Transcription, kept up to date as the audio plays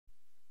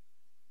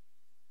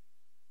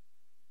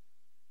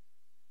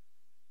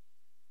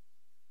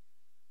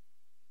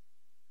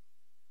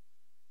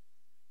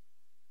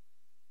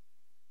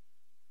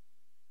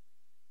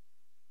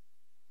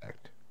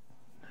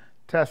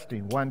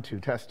Testing, 1, 2,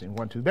 testing,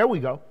 1, 2. There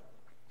we go.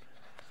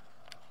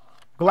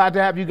 Glad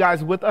to have you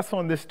guys with us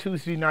on this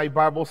Tuesday night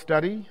Bible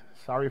study.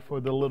 Sorry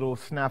for the little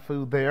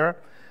snafu there,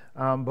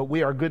 but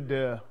we are good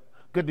to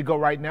go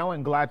right now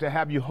and glad to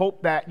have you.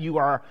 Hope that you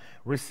are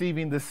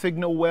receiving the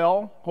signal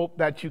well. Hope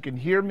that you can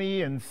hear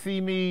me and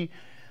see me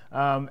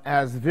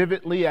as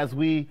vividly as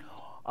we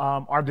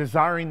are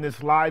desiring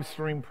this live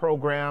stream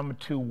program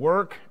to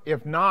work.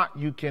 If not,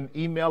 you can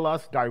email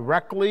us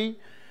directly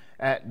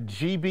at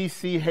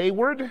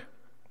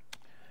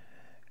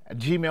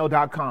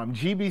gbchayward@gmail.com,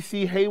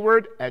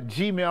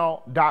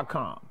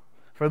 gbchayward@gmail.com.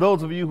 For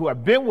those of you who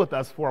have been with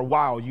us for a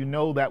while, you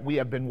know that we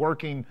have been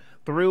working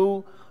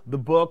through the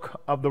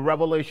book of the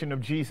Revelation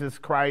of Jesus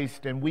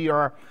Christ, and we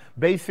are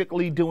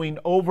basically doing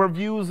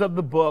overviews of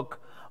the book,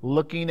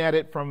 looking at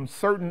it from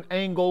certain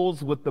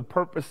angles with the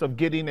purpose of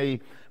getting a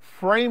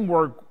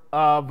framework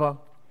of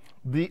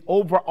the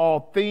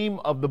overall theme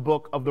of the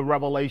book of the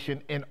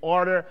Revelation in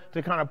order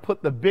to kind of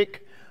put the big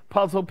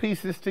puzzle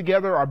pieces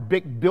together, our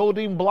big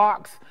building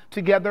blocks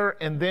together.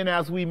 And then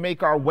as we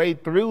make our way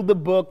through the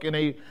book in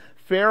a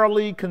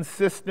fairly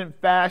consistent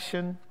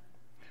fashion,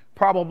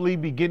 probably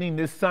beginning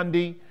this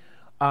Sunday,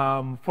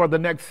 for the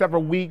next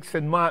several weeks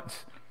and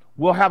months,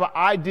 we'll have an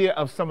idea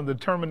of some of the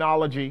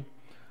terminology,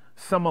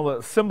 some of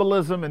the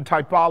symbolism and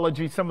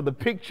typology, some of the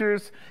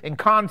pictures and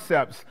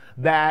concepts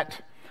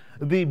that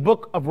the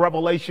book of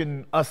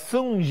Revelation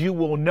assumes you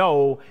will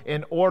know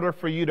in order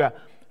for you to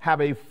have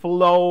a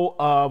flow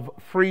of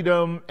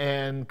freedom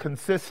and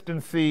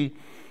consistency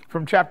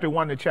from chapter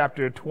 1 to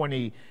chapter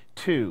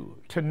 22.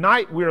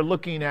 Tonight we're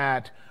looking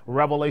at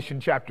Revelation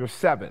chapter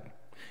 7.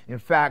 In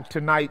fact,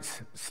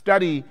 tonight's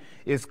study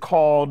is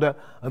called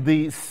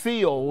 "The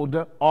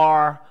Sealed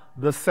Are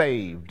the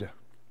Saved."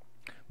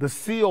 The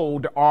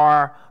Sealed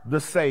Are the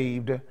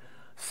Saved,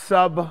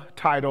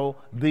 subtitle,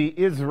 The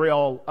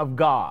Israel of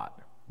God.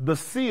 The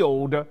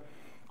sealed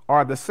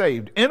are the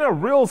saved. In a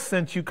real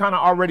sense, you kind of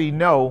already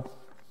know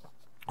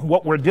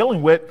what we're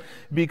dealing with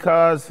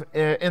because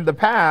in the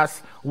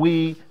past,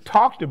 we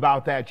talked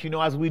about that,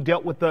 as we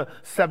dealt with the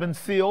 7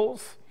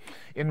 seals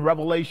in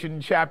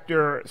Revelation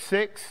chapter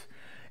 6,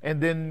 and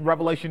then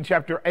Revelation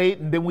chapter 8,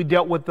 and then we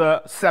dealt with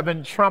the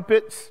 7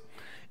 trumpets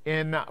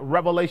in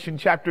Revelation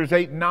chapters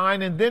 8 and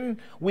 9, and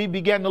then we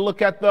began to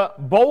look at the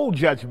bowl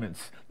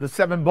judgments, the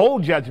 7 bowl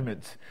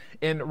judgments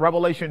in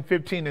Revelation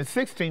 15 and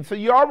 16. So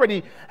you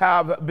already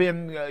have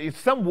been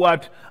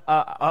somewhat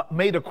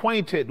made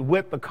acquainted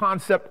with the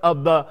concept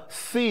of the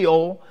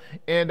seal,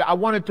 and I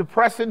wanted to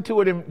press into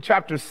it in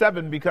chapter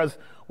 7 because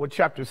what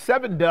chapter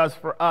 7 does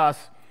for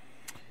us,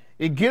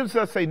 it gives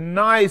us a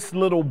nice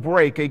little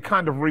break, a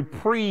kind of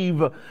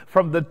reprieve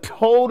from the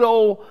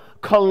total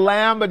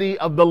calamity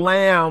of the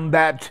Lamb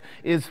that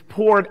is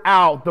poured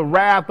out, the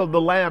wrath of the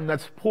Lamb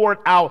that's poured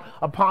out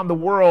upon the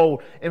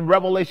world in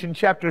Revelation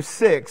chapter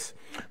 6.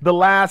 The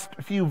last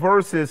few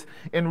verses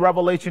in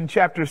Revelation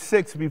chapter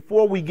 6,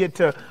 before we get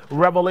to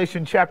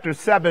Revelation chapter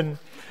 7,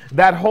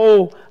 that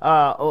whole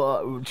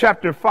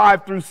chapter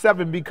 5 through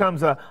 7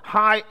 becomes a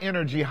high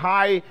energy,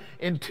 high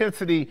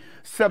intensity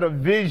set of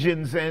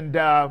visions and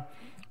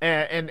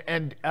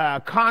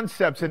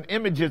concepts and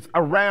images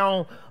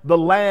around the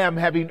Lamb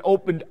having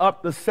opened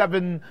up the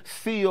 7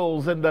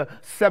 seals and the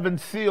 7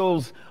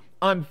 seals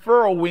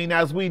unfurling.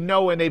 As we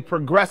know, in a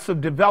progressive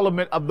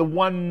development of the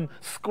one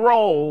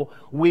scroll,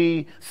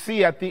 we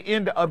see at the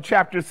end of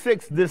chapter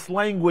 6 this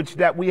language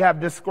that we have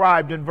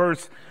described in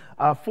verse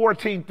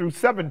 14 through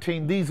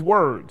 17, these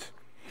words: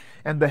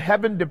 "And the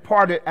heaven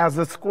departed as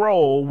a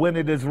scroll when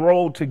it is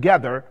rolled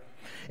together,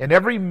 and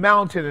every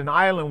mountain and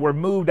island were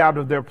moved out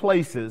of their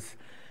places.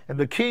 And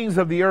the kings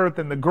of the earth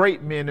and the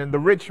great men and the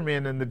rich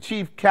men and the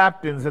chief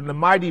captains and the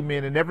mighty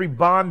men and every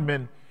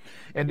bondman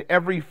and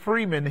every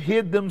freeman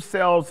hid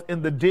themselves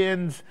in the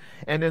dens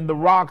and in the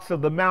rocks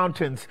of the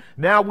mountains."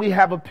 Now we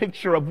have a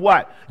picture of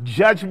what?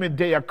 Judgment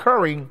Day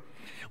occurring,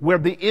 where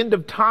the end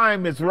of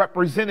time is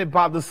represented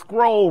by the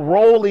scroll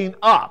rolling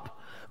up.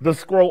 The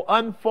scroll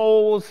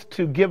unfolds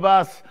to give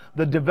us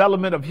the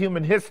development of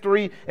human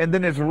history, and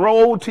then it's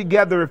rolled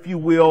together, if you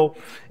will,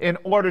 in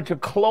order to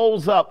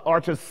close up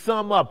or to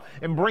sum up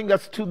and bring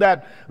us to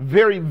that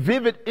very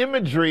vivid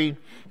imagery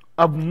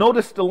of,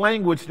 notice the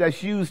language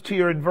that's used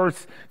here in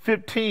verse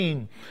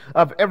 15,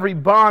 of every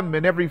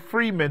bondman, every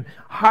freeman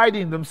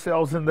hiding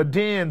themselves in the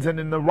dens and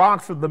in the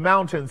rocks of the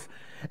mountains,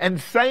 and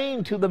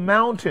saying to the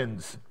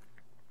mountains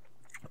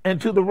and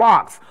to the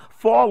rocks,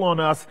 "Fall on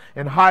us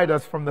and hide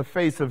us from the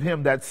face of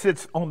him that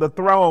sits on the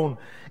throne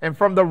and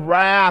from the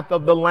wrath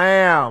of the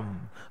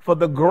Lamb. For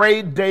the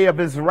great day of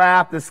his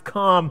wrath is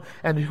come,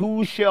 and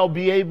who shall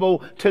be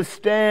able to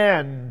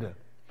stand?"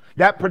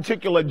 That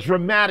particular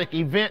dramatic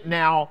event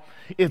now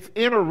is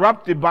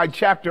interrupted by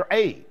chapter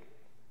 8.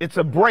 It's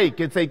a break.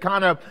 It's a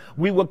kind of,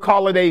 we would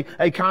call it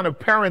a kind of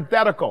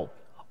parenthetical.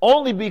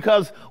 only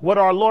because what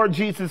our Lord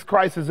Jesus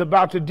Christ is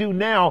about to do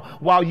now,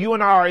 while you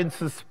and I are in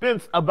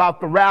suspense about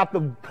the wrath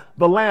of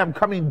the Lamb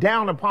coming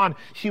down upon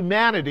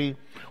humanity,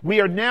 we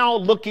are now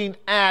looking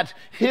at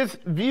his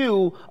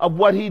view of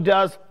what he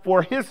does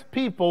for his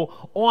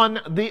people on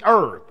the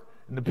earth.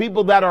 And the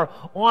people that are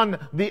on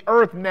the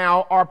earth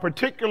now are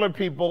particular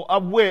people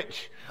of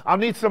which, I'll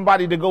need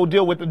somebody to go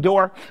deal with the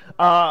door,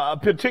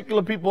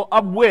 particular people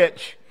of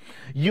which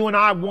you and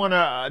I want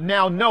to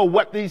now know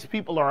what these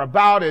people are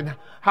about and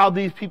how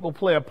these people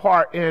play a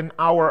part in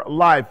our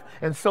life.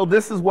 And so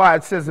this is why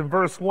it says in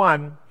verse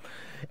 1,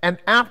 and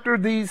after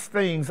these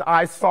things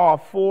I saw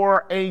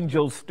 4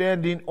 angels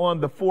standing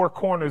on the 4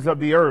 corners of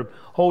the earth,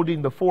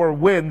 holding the 4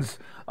 winds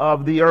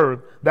of the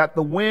earth, that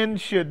the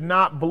wind should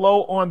not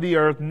blow on the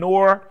earth,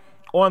 nor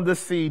on the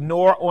sea,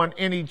 nor on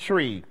any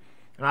tree.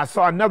 And I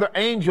saw another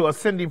angel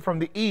ascending from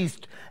the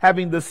east,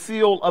 having the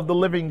seal of the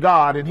living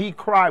God. And he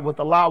cried with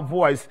a loud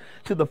voice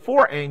to the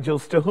 4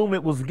 angels to whom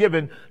it was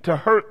given to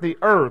hurt the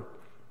earth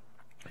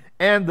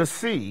and the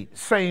sea,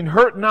 saying,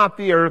 hurt not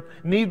the earth,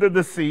 neither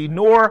the sea,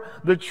 nor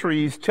the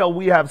trees, till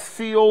we have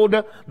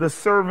sealed the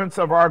servants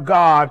of our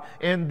God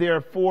in their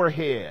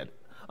forehead.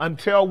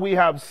 Until we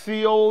have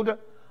sealed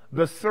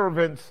the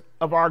servants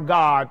of our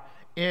God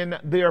in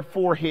their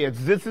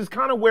foreheads. This is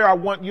kind of where I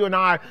want you and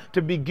I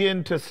to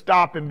begin to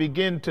stop and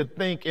begin to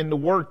think and to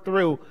work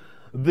through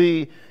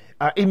the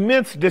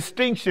immense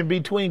distinction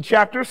between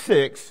chapter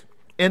 6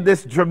 and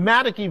this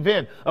dramatic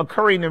event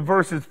occurring in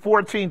verses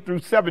 14 through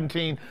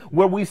 17,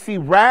 where we see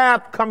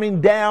wrath coming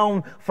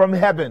down from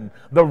heaven,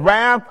 the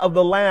wrath of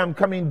the Lamb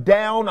coming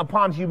down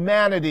upon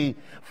humanity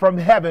from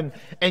heaven.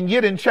 And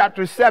yet in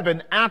chapter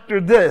 7, after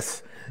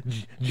this,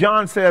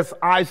 John says,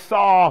 I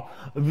saw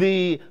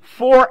the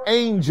 4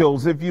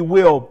 angels, if you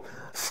will,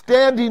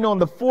 standing on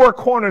the 4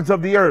 corners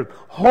of the earth,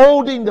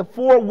 holding the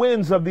 4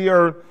 winds of the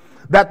earth,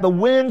 that the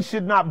wind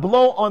should not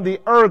blow on the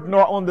earth,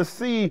 nor on the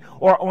sea,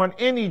 or on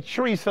any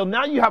tree. So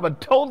now you have a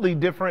totally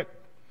different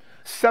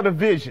set of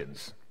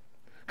visions,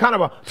 kind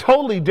of a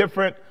totally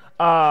different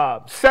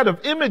set of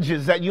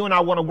images that you and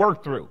I want to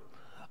work through.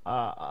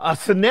 A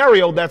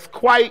scenario that's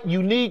quite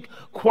unique,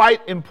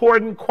 quite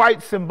important,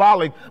 quite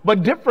symbolic,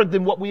 but different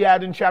than what we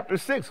had in chapter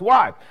 6.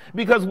 Why?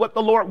 Because what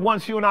the Lord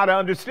wants you and I to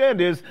understand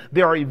is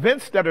there are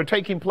events that are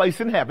taking place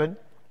in heaven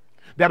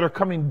that are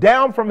coming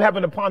down from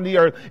heaven upon the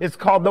earth. It's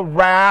called the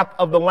wrath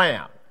of the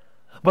Lamb.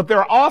 But there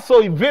are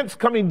also events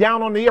coming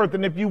down on the earth.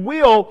 And if you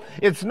will,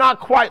 it's not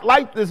quite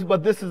like this,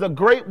 but this is a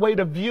great way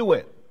to view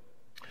it.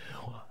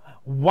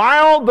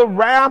 While the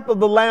wrath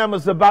of the Lamb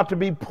is about to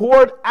be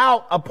poured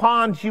out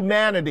upon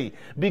humanity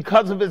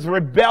because of its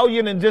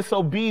rebellion and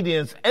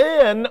disobedience,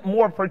 and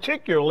more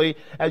particularly,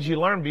 as you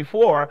learned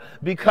before,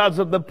 because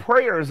of the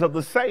prayers of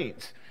the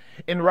saints.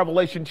 In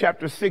Revelation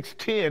chapter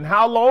 6:10,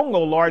 how long,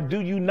 O Lord, do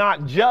you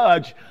not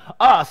judge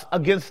us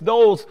against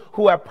those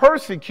who have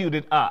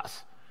persecuted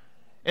us?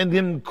 And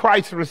then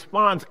Christ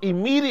responds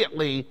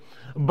immediately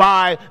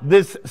by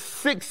this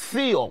 6th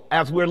seal,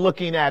 as we're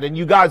looking at. And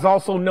you guys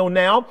also know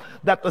now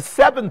that the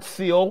 7th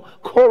seal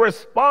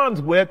corresponds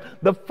with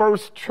the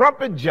first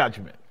trumpet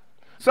judgment.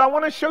 So I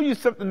want to show you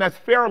something that's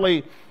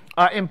fairly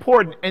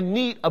important and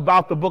neat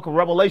about the book of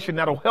Revelation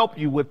that'll help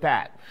you with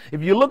that.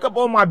 If you look up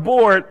on my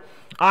board,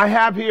 I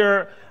have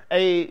here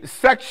a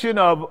section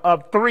of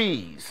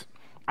 3s.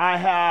 I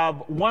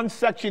have one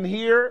section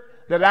here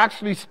that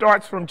actually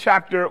starts from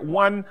chapter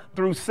 1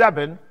 through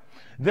 7.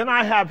 Then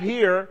I have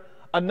here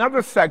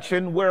another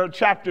section where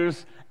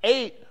chapters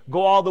 8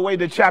 go all the way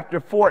to chapter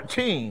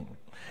 14.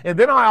 And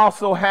then I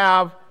also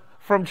have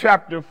from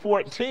chapter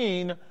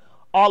 14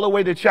 all the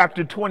way to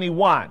chapter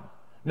 21.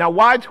 Now,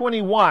 why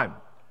 21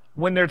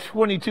 when there are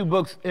 22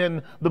 books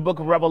in the book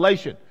of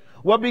Revelation?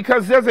 Well,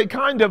 because there's a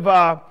kind of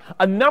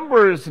a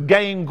numbers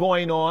game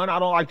going on. I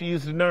don't like to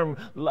use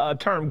the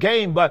term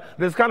game, but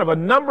there's kind of a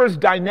numbers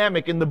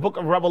dynamic in the book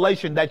of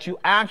Revelation that you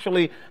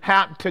actually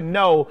have to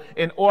know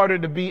in order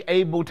to be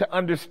able to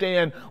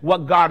understand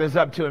what God is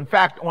up to. In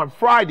fact, on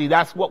Friday,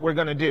 that's what we're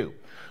going to do.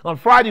 On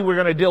Friday, we're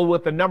going to deal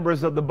with the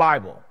numbers of the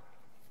Bible,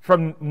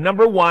 from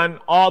number 1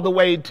 all the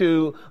way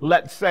to,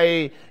 let's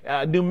say,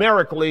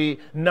 numerically,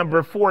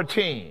 number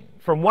 14.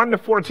 From 1 to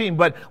 14,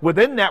 but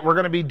within that, we're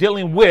going to be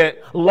dealing with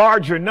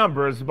larger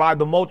numbers by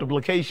the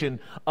multiplication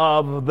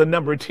of the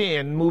number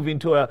 10 moving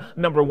to a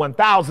number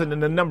 1,000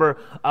 and the number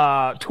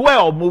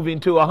 12 moving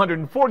to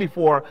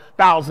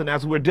 144,000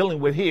 as we're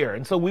dealing with here.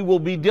 And so we will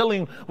be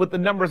dealing with the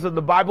numbers of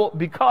the Bible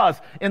because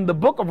in the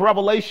book of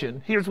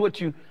Revelation, here's what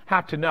you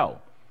have to know,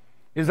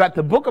 is that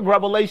the book of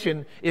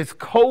Revelation is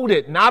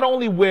coded not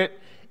only with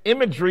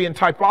imagery and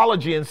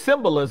typology and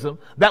symbolism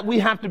that we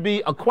have to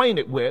be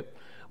acquainted with,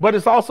 but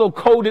it's also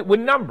coded with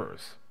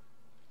numbers.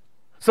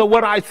 So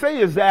what I say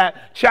is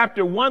that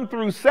chapter 1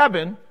 through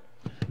 7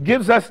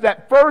 gives us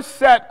that first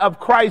set of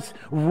Christ's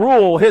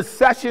rule, his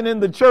session in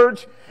the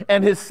church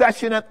and his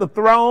session at the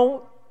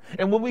throne.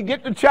 And when we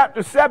get to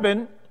chapter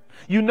 7,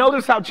 you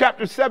notice how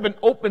chapter 7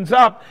 opens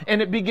up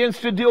and it begins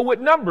to deal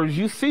with numbers.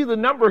 You see the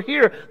number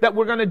here that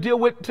we're going to deal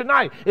with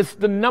tonight. It's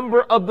the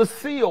number of the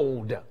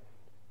sealed.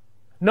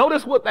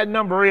 Notice what that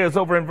number is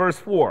over in verse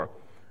 4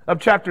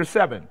 of chapter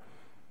 7.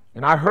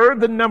 And I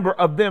heard the number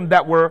of them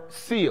that were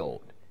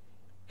sealed.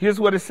 Here's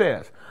what it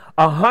says.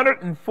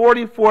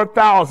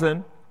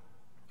 144,000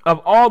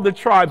 of all the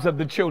tribes of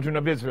the children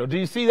of Israel. Do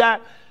you see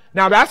that?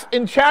 Now that's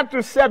in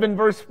chapter 7,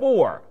 verse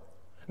 4.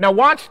 Now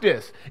watch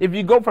this. If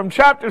you go from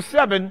chapter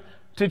 7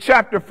 to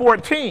chapter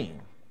 14,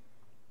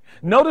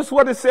 notice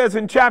what it says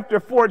in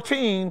chapter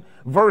 14,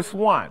 verse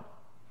 1.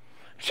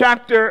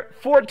 Chapter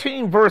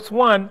 14, verse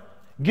 1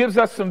 gives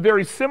us some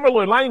very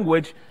similar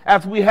language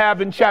as we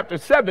have in chapter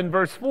 7,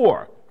 verse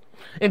 4.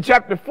 In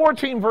chapter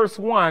 14, verse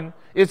 1,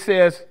 it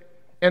says,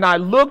 and I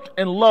looked,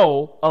 and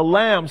lo, a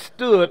lamb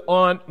stood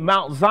on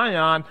Mount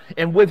Zion,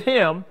 and with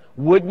him,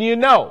 wouldn't you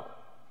know,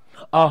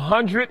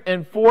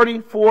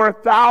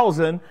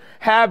 144,000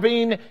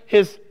 having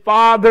his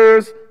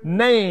father's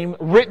name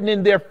written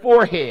in their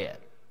forehead.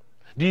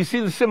 Do you see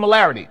the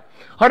similarity?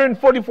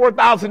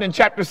 144,000 in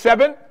chapter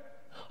 7,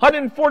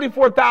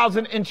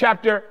 144,000 in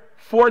chapter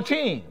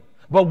 14.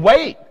 But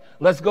wait,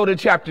 let's go to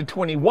chapter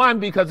 21,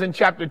 because in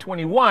chapter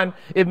 21,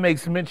 it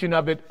makes mention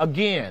of it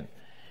again.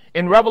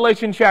 In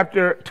Revelation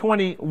chapter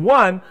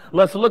 21,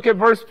 let's look at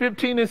verse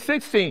 15 and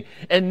 16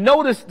 and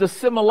notice the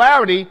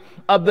similarity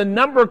of the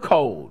number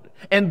code.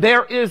 And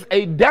there is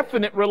a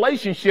definite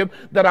relationship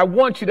that I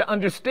want you to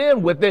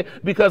understand with it,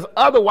 because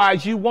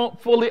otherwise you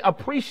won't fully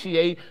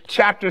appreciate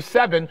chapter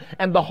 7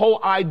 and the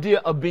whole idea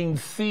of being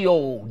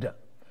sealed.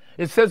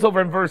 It says over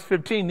in verse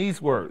 15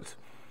 these words.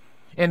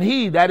 And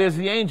he, that is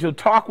the angel,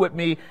 talked with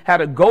me,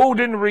 had a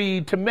golden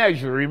reed to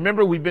measure.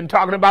 Remember, we've been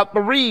talking about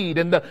the reed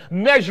and the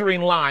measuring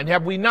line,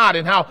 have we not?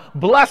 And how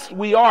blessed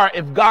we are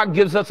if God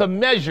gives us a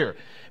measure,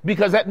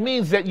 because that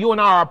means that you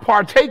and I are a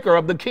partaker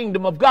of the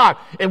kingdom of God.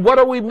 And what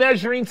are we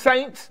measuring,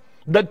 saints?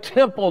 The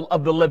temple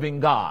of the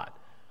living God.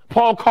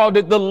 Paul called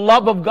it the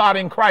love of God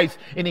in Christ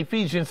in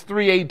Ephesians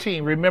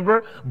 3:18.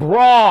 Remember?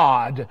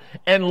 Broad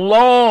and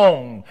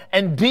long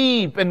and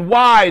deep and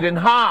wide and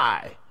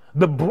high.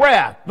 The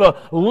breadth, the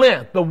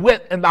length, the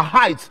width, and the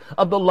heights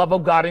of the love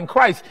of God in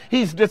Christ.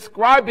 He's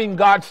describing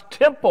God's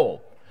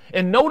temple.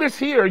 And notice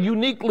here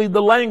uniquely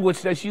the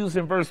language that's used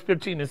in verse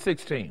 15 and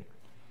 16.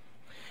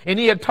 And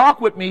he had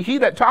talked with me, he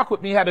that talked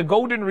with me had a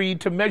golden reed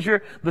to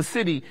measure the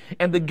city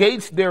and the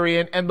gates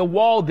therein and the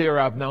wall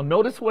thereof. Now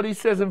notice what he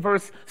says in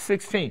verse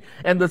 16.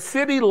 And the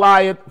city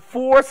lieth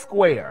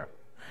foursquare,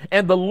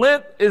 and the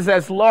length is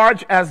as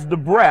large as the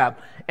breadth.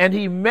 And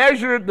he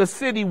measured the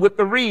city with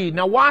the reed.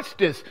 Now watch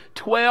this,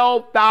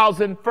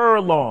 12,000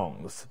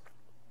 furlongs.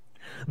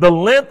 The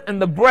length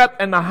and the breadth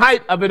and the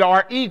height of it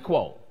are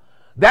equal.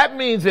 That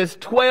means it's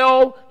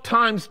 12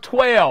 times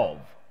 12.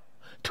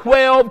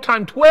 12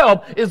 times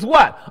 12 is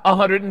what?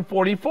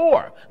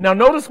 144. Now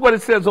notice what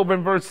it says over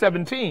in verse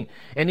 17.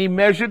 And he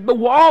measured the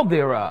wall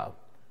thereof.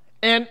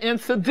 And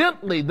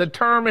incidentally, the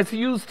term is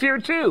used here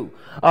too.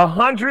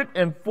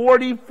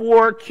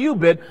 144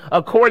 cubit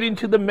according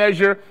to the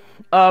measure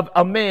of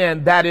a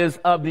man, that is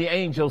of the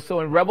angel. So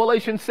in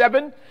Revelation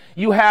 7,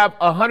 you have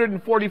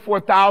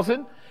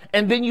 144,000,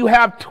 and then you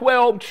have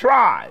 12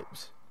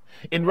 tribes.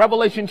 In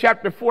Revelation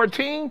chapter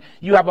 14,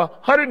 you have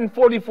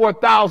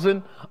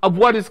 144,000 of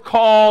what is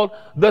called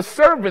the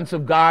servants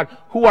of God,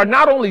 who are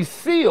not only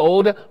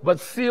sealed,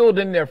 but sealed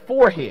in their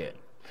forehead.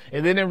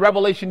 And then in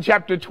Revelation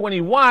chapter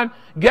 21,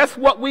 guess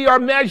what we are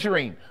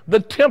measuring?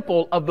 The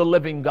temple of the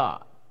living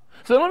God.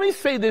 So let me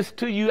say this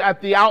to you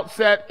at the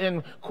outset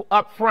and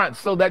up front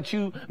so that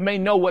you may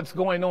know what's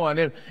going on.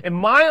 In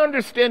my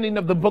understanding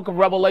of the book of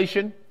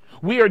Revelation,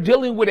 we are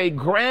dealing with a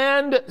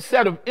grand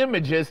set of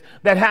images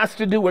that has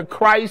to do with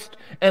Christ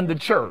and the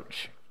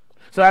church.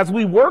 So as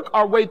we work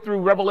our way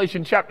through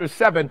Revelation chapter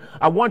 7,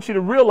 I want you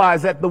to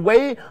realize that the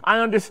way I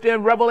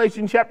understand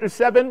Revelation chapter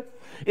 7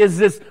 is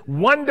this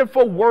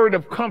wonderful word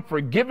of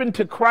comfort given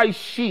to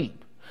Christ's sheep,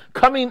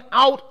 coming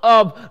out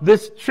of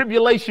this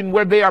tribulation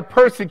where they are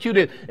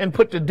persecuted and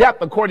put to death,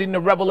 according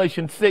to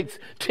Revelation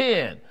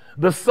 6:10,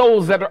 the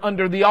souls that are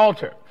under the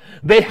altar.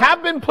 They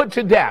have been put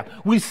to death.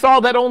 We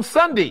saw that on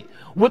Sunday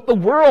with the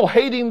world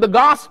hating the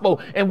gospel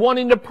and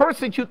wanting to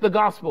persecute the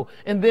gospel.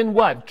 And then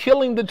what?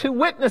 Killing the two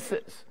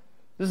witnesses.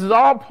 This is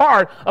all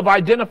part of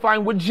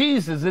identifying with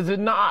Jesus, is it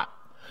not?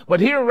 But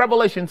here in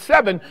Revelation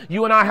 7,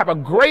 you and I have a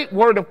great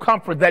word of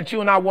comfort that you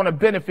and I want to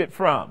benefit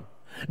from.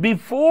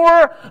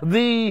 Before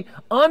the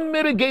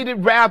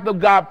unmitigated wrath of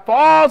God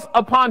falls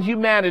upon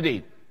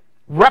humanity,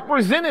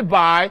 represented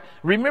by,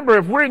 remember,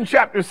 if we're in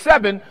chapter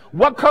 7,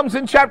 what comes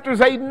in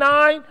chapters 8 and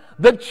 9?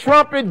 The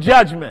trumpet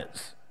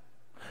judgments.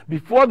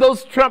 Before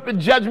those trumpet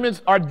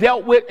judgments are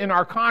dealt with in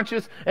our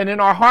conscience and in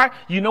our heart,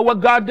 you know what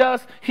God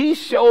does? He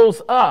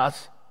shows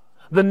us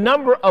the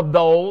number of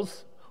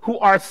those who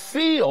are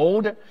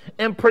sealed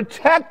and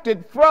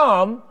protected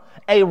from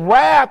a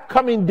wrath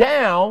coming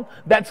down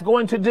that's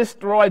going to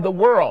destroy the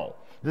world.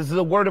 This is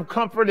a word of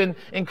comfort and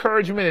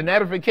encouragement and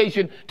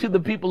edification to the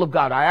people of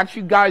God. I asked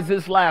you guys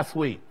this last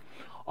week.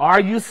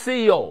 Are you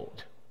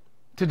sealed?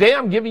 Today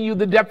I'm giving you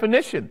the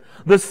definition.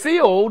 The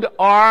sealed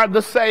are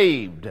the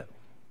saved.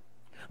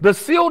 The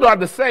sealed are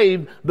the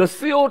saved. The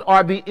sealed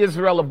are the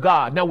Israel of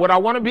God. Now, what I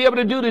want to be able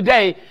to do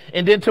today,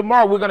 and then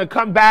tomorrow we're going to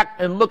come back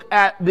and look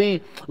at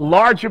the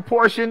larger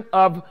portion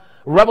of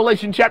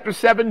Revelation chapter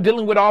 7,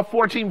 dealing with all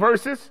 14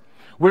 verses.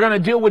 We're going to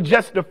deal with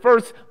just the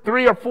first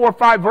 3 or 4 or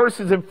 5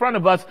 verses in front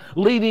of us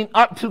leading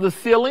up to the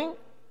sealing.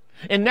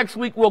 And next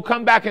week we'll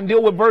come back and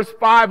deal with verse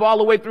 5 all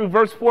the way through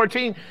verse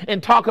 14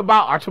 and talk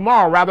about, or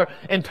tomorrow rather,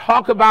 and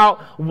talk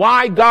about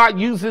why God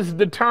uses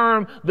the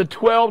term the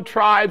 12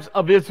 tribes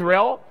of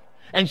Israel,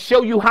 and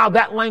show you how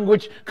that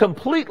language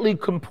completely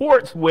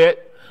comports with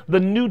the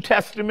New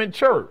Testament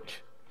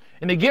church.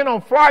 And again,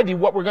 on Friday,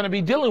 what we're going to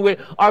be dealing with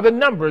are the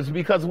numbers,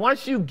 because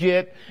once you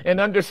get an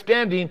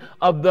understanding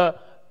of the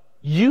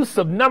use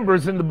of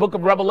numbers in the book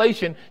of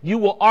Revelation, you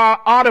will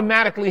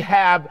automatically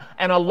have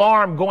an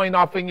alarm going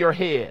off in your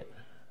head.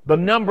 The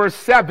number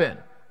 7.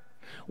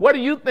 What do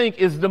you think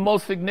is the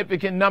most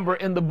significant number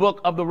in the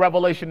book of the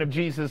Revelation of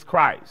Jesus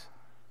Christ?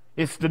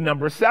 It's the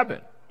number 7.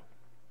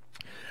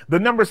 The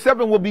number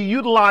 7 will be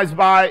utilized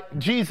by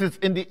Jesus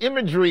in the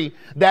imagery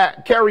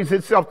that carries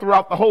itself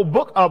throughout the whole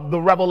book of the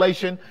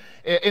Revelation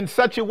in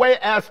such a way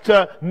as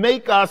to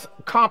make us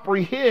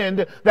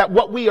comprehend that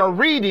what we are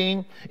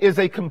reading is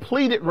a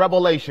completed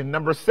revelation.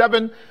 Number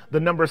 7, the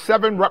number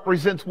 7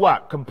 represents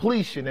what?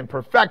 Completion and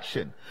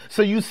perfection.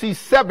 So you see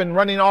 7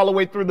 running all the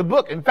way through the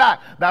book. In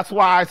fact, that's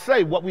why I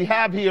say what we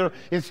have here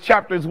is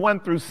chapters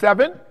 1 through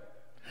 7.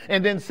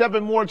 And then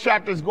 7 more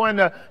chapters going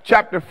to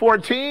chapter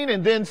 14,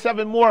 and then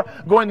 7 more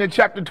going to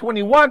chapter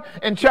 21,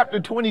 and chapter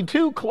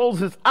 22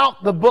 closes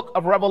out the book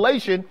of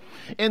Revelation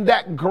in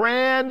that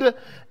grand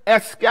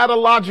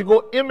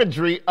eschatological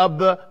imagery of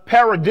the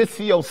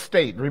paradisio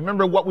state.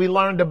 Remember what we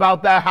learned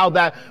about that, how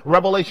that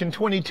Revelation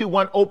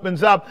 22:1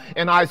 opens up,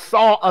 and I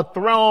saw a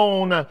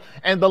throne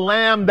and the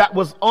Lamb that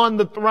was on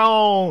the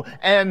throne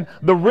and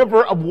the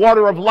river of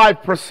water of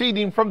life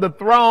proceeding from the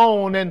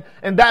throne. And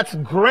that's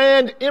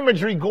grand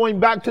imagery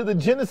going back to the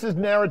Genesis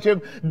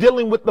narrative,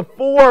 dealing with the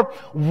 4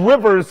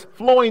 rivers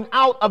flowing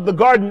out of the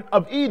Garden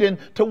of Eden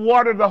to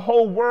water the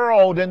whole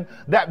world. And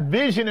that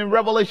vision in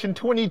Revelation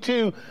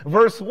 22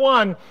 verse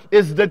 1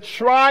 is the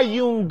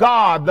triune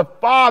God, the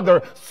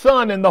Father,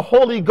 Son, and the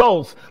Holy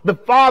Ghost. The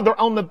Father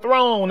on the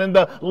throne and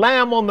the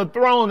Lamb on the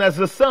throne as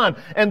the Son,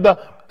 and the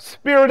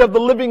Spirit of the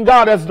living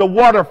God as the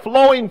water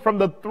flowing from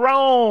the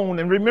throne.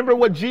 And remember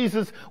what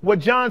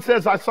John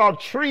says, I saw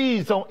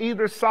trees on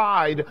either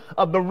side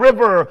of the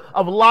river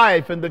of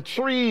life, and the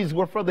trees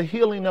were for the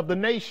healing of the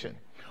nation.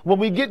 When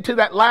we get to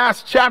that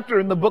last chapter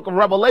in the book of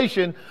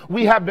Revelation,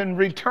 we have been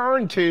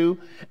returned to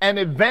and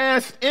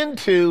advanced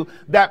into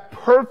that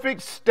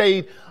perfect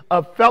state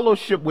of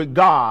fellowship with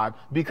God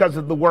because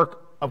of the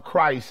work of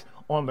Christ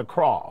on the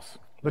cross.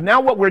 But now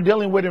what we're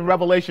dealing with in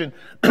Revelation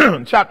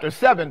chapter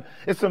 7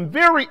 is some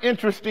very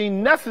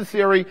interesting,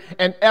 necessary,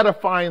 and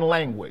edifying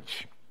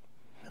language.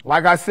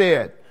 Like I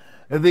said,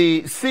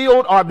 the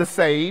sealed are the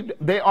saved.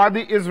 They are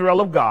the Israel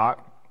of God.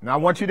 Now, I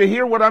want you to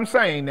hear what I'm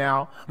saying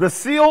now. The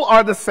sealed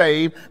are the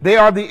saved. They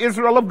are the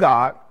Israel of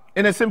God.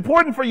 And it's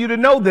important for you to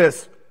know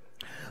this.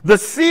 The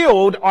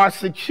sealed are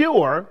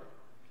secure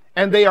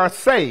and they are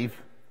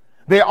safe.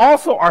 They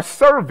also are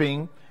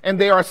serving and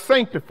they are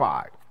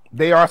sanctified.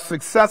 They are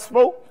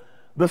successful.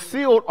 The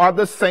sealed are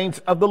the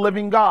saints of the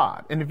living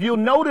God. And if you'll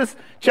notice,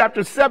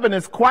 chapter 7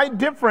 is quite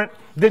different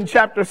than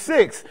chapter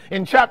 6.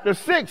 In chapter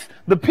 6,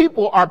 the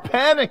people are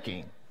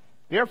panicking.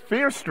 They're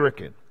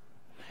fear-stricken.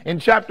 In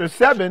chapter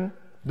 7,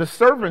 the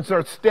servants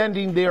are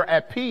standing there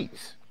at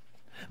peace.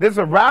 There's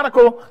a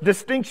radical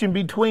distinction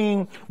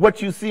between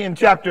what you see in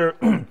chapter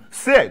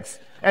 6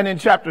 and in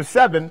chapter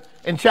 7.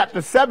 In chapter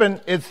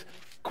 7, it's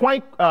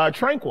quite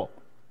tranquil.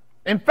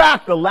 In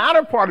fact, the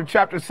latter part of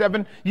chapter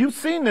 7, you've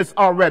seen this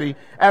already,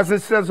 as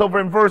it says over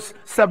in verse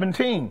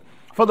 17.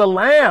 For the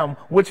Lamb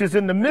which is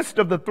in the midst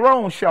of the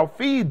throne shall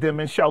feed them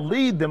and shall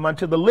lead them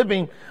unto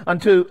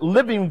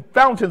living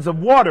fountains of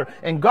water,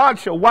 and God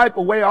shall wipe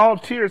away all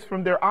tears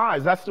from their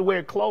eyes. That's the way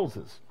it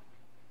closes.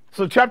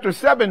 So chapter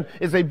 7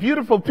 is a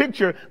beautiful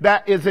picture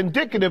that is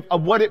indicative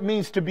of what it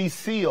means to be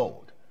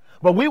sealed.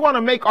 But we want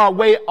to make our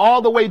way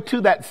all the way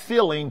to that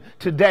sealing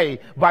today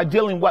by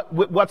dealing with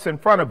what's in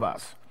front of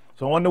us.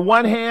 So on the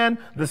one hand,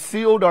 the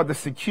sealed are the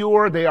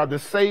secure, they are the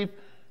safe.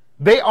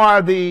 They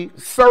are the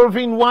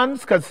serving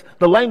ones, because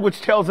the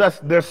language tells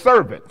us they're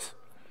servants.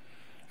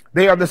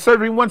 They are the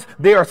serving ones.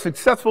 They are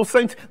successful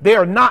saints. They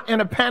are not in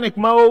a panic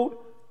mode,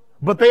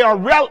 but they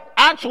are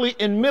actually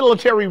in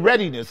military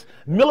readiness.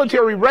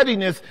 Military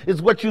readiness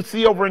is what you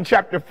see over in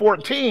chapter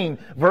 14,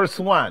 verse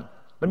 1.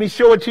 Let me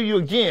show it to you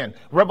again.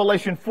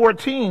 Revelation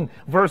 14,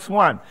 verse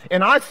 1.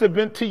 And I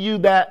submit to you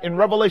that in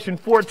Revelation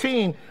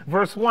 14,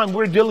 verse 1,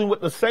 we're dealing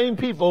with the same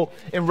people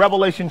in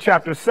Revelation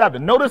chapter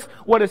 7. Notice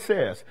what it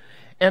says.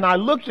 And I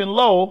looked, and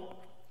lo,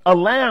 a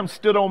Lamb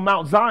stood on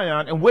Mount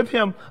Zion, and with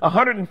him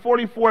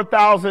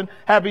 144,000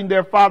 having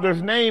their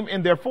Father's name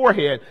in their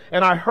forehead.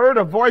 And I heard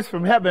a voice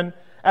from heaven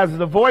as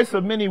the voice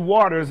of many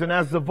waters, and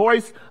as the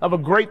voice of a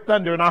great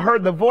thunder. And I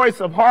heard the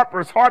voice of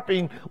harpers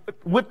harping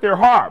with their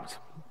harps.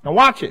 Now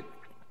watch it.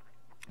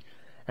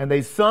 And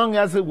they sung,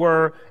 as it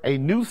were, a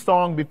new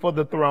song before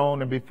the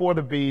throne and before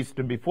the beast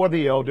and before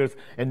the elders.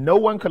 And no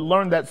one could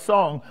learn that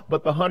song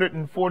but the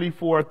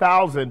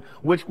 144,000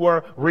 which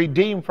were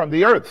redeemed from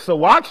the earth. So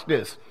watch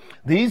this.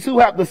 These who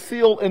have the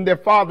seal in their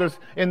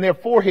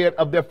forehead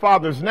of their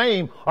father's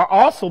name are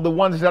also the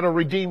ones that are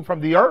redeemed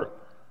from the earth.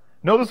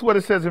 Notice what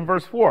it says in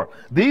verse 4.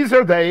 These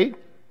are they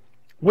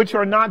which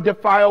are not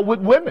defiled with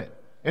women.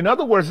 In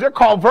other words, they're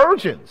called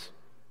virgins.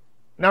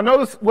 Now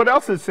notice what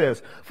else it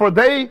says. For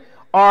they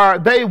are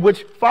they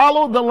which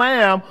follow the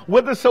Lamb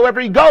whithersoever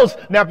he goes.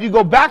 Now, if you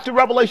go back to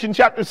Revelation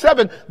chapter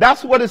 7,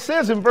 that's what it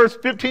says in verse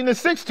 15 and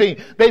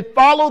 16. They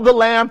follow the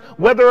Lamb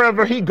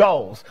whithersoever he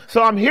goes.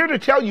 So I'm here to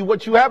tell you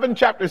what you have in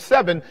chapter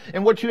 7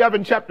 and what you have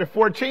in chapter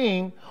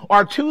 14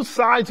 are two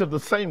sides of the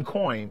same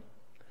coin.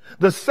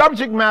 The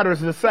subject matter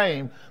is the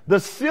same. The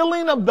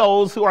sealing of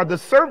those who are the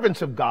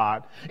servants of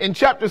God. In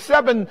chapter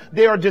 7,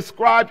 they are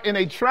described in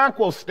a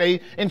tranquil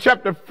state. In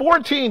chapter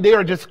 14, they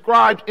are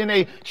described in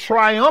a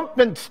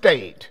triumphant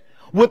state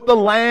with the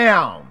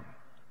Lamb.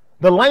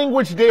 The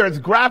language there is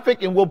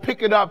graphic, and we'll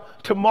pick it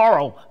up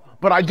tomorrow.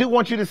 But I do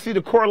want you to see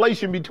the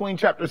correlation between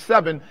chapter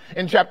 7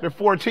 and chapter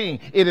 14.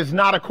 It is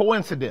not a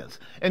coincidence,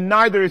 and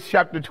neither is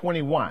chapter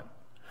 21.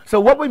 So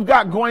what we've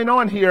got going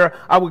on here,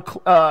 I would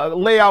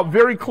lay out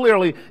very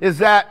clearly, is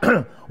that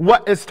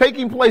what is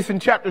taking place in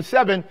chapter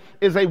 7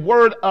 is a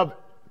word of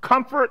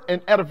comfort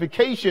and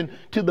edification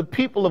to the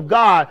people of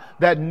God,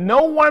 that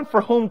no one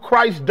for whom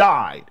Christ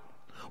died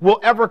will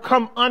ever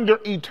come under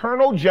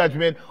eternal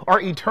judgment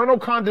or eternal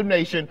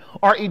condemnation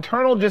or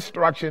eternal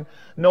destruction,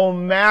 no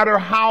matter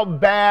how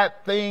bad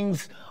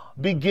things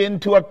begin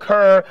to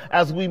occur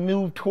as we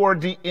move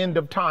toward the end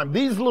of time.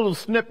 These little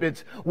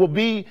snippets will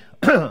be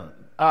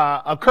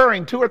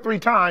occurring 2 or 3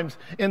 times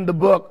in the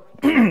book,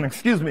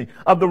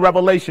 of the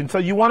Revelation. So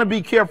you want to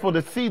be careful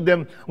to see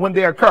them when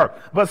they occur.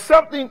 But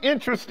something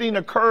interesting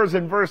occurs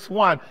in verse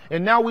 1,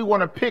 and now we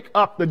want to pick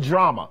up the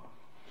drama,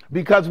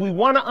 because we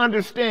want to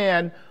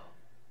understand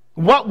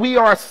what we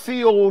are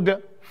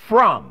sealed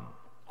from.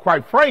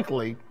 Quite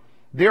frankly,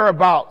 there are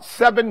about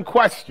 7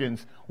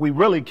 questions we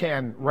really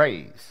can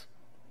raise,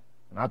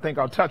 and I think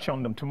I'll touch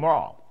on them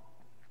tomorrow.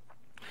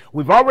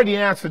 We've already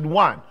answered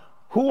one.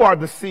 Who are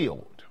the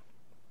sealed?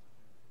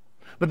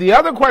 But the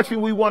other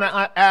question we want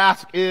to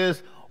ask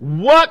is,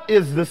 what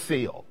is the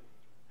seal?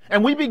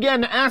 And we began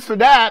to answer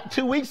that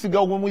 2 weeks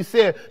ago when we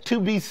said to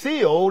be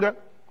sealed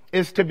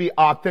is to be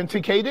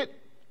authenticated.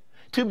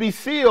 To be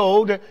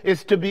sealed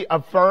is to be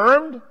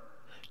affirmed.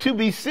 To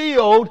be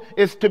sealed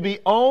is to be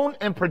owned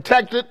and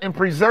protected and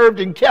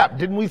preserved and kept.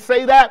 Didn't we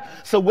say that?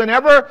 So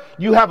whenever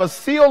you have a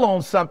seal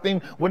on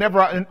something, whenever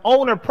an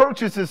owner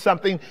purchases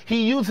something,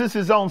 he uses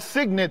his own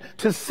signet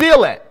to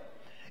seal it.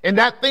 And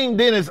that thing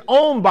then is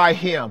owned by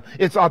him.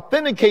 It's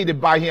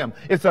authenticated by him.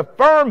 It's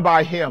affirmed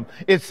by him.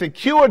 It's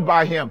secured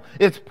by him.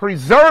 It's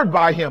preserved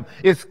by him.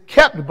 It's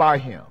kept by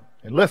him.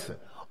 And listen,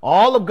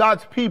 all of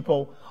God's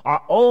people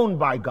are owned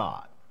by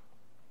God.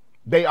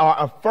 They are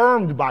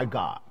affirmed by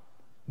God.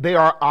 They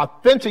are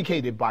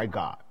authenticated by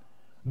God.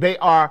 They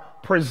are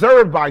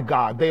preserved by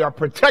God. They are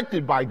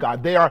protected by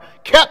God. They are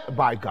kept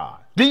by God.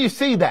 Do you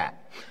see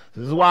that?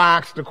 This is why I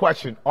asked the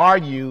question, are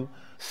you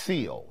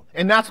sealed?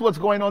 And that's what's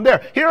going on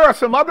there. Here are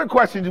some other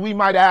questions we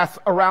might ask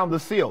around the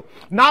seal.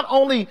 Not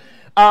only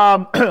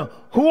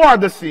who are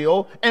the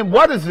seal and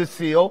what is the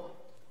seal,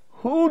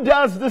 who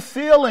does the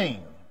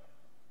sealing?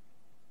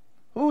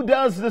 Who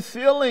does the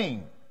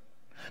sealing?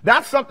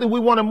 That's something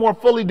we want to more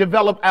fully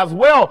develop as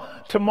well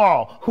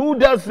tomorrow. Who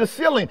does the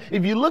sealing?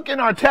 If you look in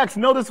our text,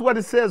 notice what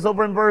it says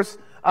over in verse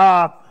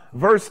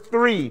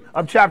 3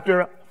 of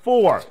chapter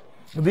 4.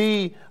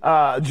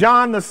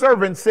 John the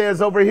servant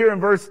says over here in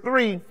verse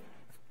 3,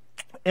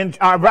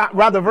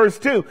 verse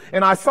 2,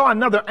 and I saw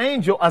another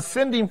angel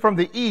ascending from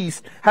the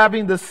east,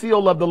 having the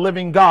seal of the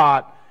living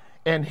God.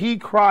 And he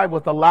cried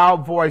with a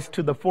loud voice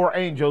to the 4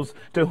 angels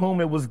to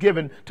whom it was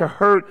given to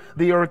hurt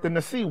the earth and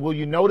the sea. Will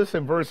you notice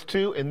in verse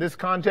 2, in this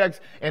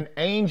context, an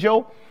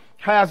angel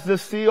has the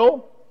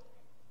seal?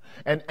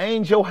 An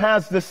angel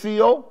has the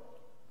seal?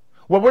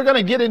 Well, we're going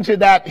to get into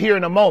that here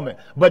in a moment.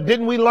 But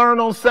didn't we learn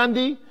on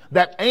Sunday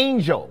that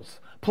angels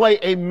play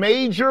a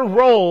major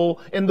role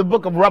in the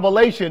book of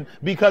Revelation,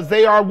 because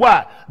they are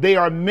what? They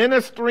are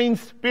ministering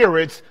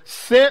spirits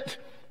sent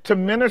to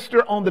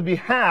minister on the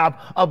behalf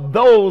of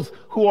those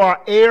who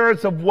are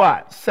heirs of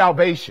what?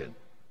 Salvation.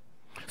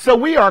 So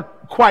we are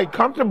quite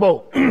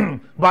comfortable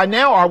by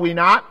now, are we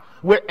not,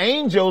 with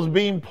angels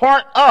being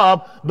part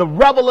of the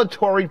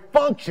revelatory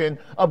function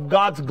of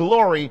God's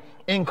glory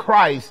in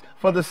Christ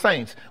for the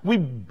saints.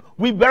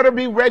 We better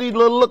be ready to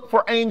look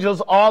for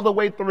angels all the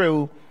way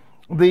through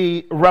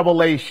the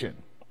Revelation.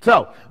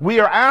 So we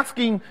are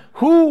asking,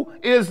 who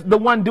is the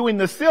one doing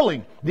the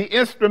sealing? The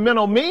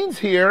instrumental means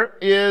here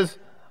is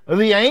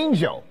the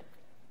angel.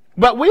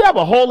 But we have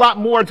a whole lot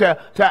more to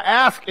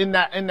ask in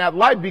that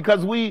light,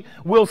 because we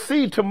will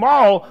see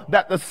tomorrow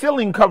that the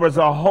sealing covers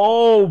a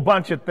whole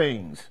bunch of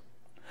things.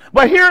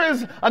 But here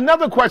is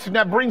another question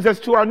that brings us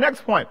to our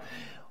next point.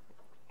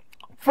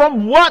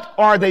 From what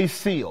are they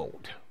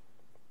sealed?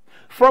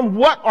 From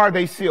what are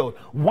they sealed?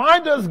 Why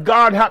does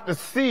God have to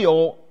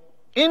seal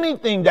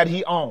anything that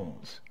he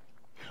owns?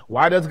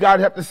 Why does God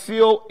have to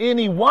seal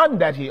anyone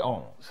that he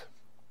owns?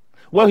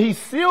 Well, he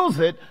seals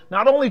it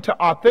not only to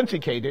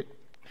authenticate it,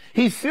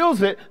 he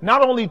seals it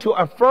not only to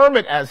affirm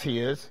it as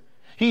his,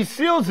 he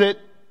seals it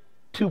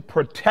to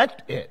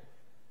protect it.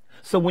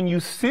 So when you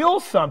seal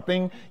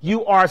something,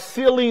 you are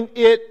sealing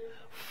it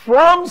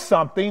from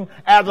something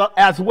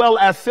as well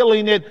as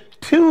sealing it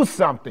to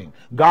something.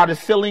 God is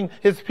sealing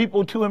his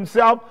people to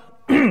himself.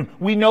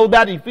 We know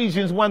that,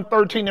 Ephesians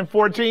 1:13 and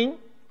 14.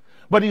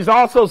 But he's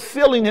also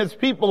sealing his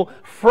people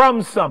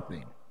from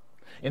something.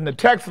 And the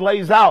text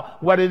lays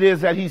out what it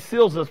is that he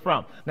seals us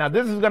from. Now,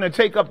 this is going to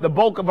take up the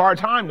bulk of our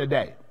time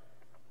today,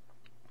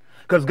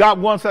 because God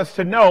wants us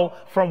to know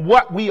from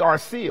what we are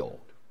sealed.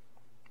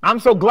 I'm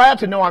so glad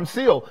to know I'm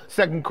sealed.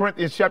 2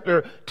 Corinthians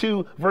chapter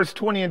 2, verse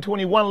 20 and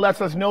 21 lets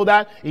us know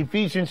that.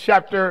 Ephesians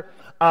chapter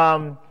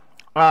 1,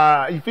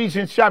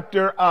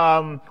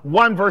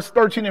 verse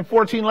 13 and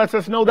 14 lets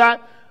us know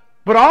that.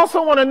 But I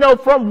also want to know,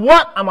 from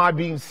what am I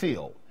being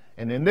sealed?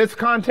 And in this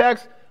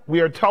context,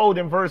 we are told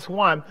in verse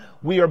 1,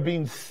 we are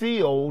being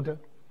sealed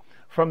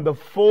from the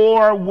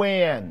four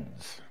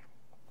winds.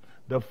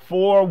 The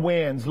four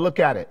winds. Look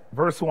at it.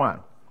 Verse 1.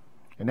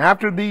 And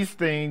after these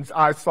things,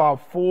 I saw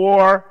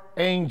four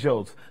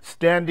angels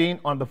standing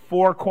on the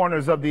four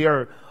corners of the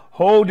earth,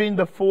 holding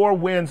the four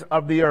winds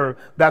of the earth,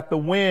 that the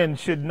wind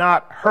should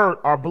not hurt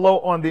or blow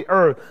on the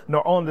earth,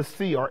 nor on the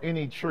sea or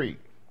any tree.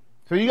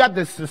 So you got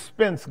this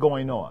suspense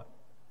going on.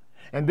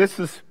 And this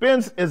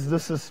suspense is the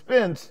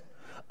suspense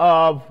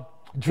of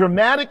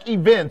dramatic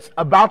events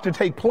about to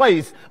take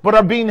place, but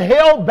are being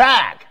held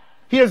back.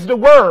 Here's the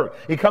word.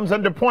 It comes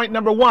under point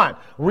number 1,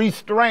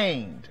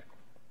 restrained.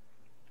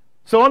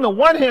 So on the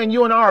one hand,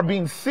 you and I are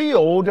being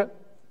sealed,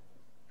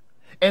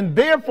 and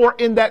therefore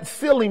in that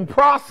sealing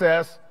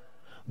process,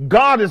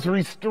 God is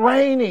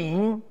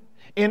restraining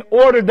in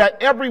order that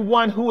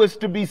everyone who is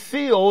to be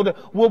sealed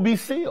will be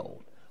sealed.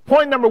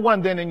 Point number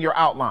 1 then in your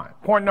outline.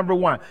 Point number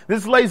 1.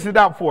 This lays it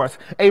out for us.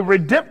 A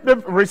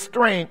redemptive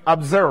restraint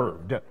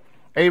observed.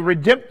 A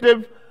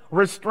redemptive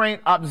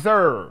restraint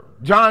observed.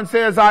 John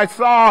says, I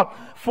saw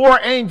four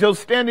angels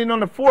standing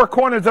on the four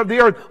corners of the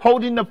earth,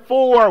 holding the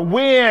four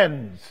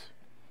winds.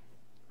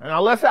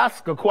 Now let's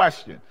ask a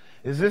question.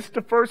 Is this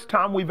the first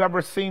time we've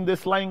ever seen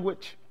this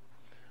language?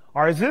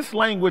 Or is this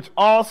language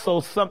also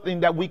something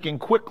that we can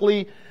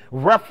quickly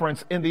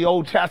reference in the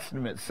Old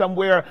Testament,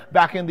 somewhere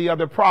back in the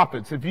other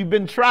prophets? If you've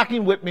been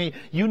tracking with me,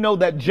 you know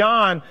that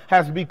John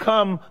has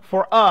become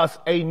for us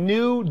a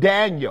new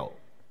Daniel,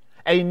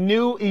 a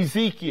new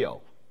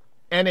Ezekiel,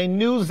 and a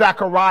new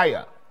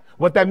Zechariah.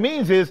 What that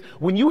means is,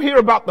 when you hear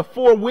about the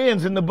four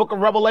winds in the book of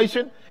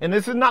Revelation, and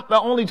this is not the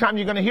only time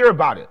you're going to hear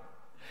about it,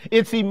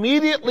 it's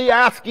immediately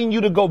asking you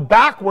to go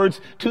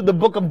backwards to the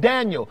book of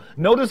Daniel.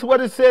 Notice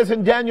what it says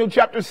in Daniel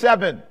chapter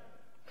 7,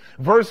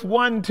 verse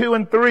 1, 2,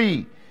 and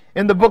 3.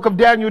 In the book of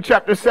Daniel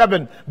chapter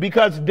 7,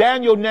 because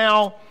Daniel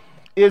now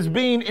is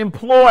being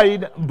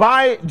employed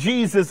by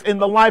Jesus in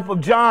the life of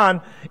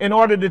John in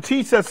order to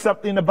teach us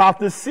something about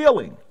this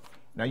sealing.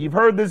 Now, you've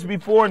heard this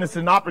before, and it's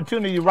an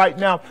opportunity right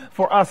now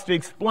for us to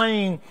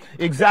explain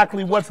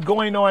exactly what's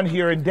going on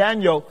here in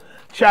Daniel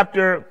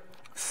chapter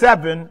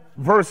 7,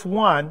 verse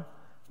 1.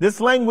 This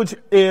language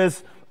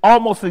is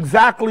almost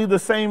exactly the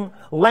same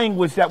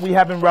language that we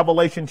have in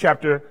Revelation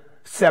chapter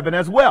 7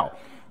 as well.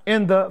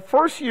 In the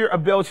first year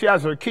of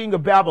Belshazzar, king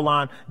of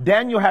Babylon,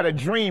 Daniel had a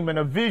dream and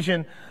a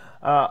vision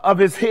of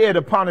his head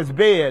upon his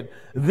bed.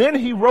 Then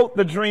he wrote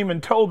the dream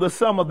and told the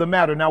sum of the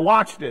matter. Now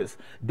watch this.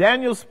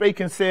 Daniel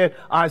spake and said,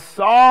 I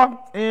saw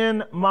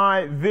in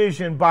my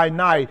vision by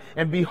night,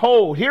 and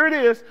behold, here it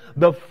is,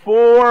 the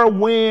four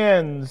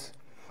winds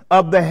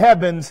of the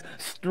heavens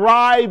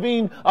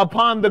striving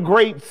upon the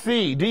great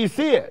sea. Do you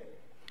see it?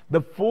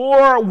 The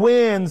four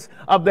winds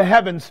of the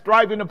heavens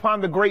striving upon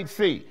the great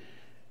sea.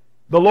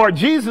 The Lord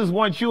Jesus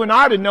wants you and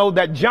I to know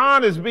that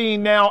John is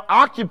being now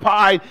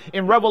occupied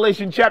in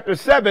Revelation chapter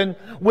 7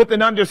 with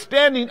an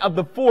understanding of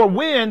the four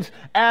winds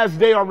as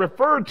they are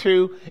referred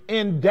to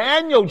in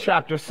Daniel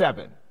chapter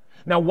 7.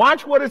 Now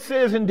watch what it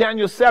says in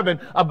Daniel 7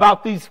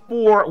 about these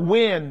four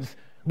winds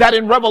that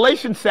in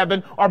Revelation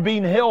 7 are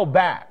being held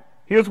back.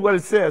 Here's what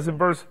it says in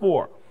verse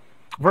 4.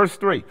 Verse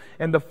 3.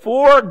 And the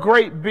four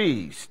great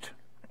beasts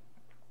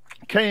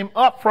came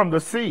up from the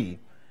sea,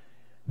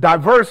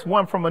 diverse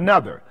one from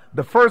another.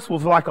 The first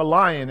was like a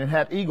lion and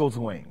had eagle's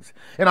wings.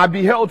 And I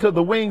beheld till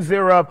the wings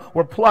thereof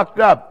were plucked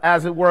up,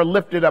 as it were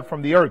lifted up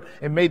from the earth,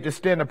 and made to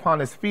stand upon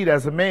his feet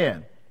as a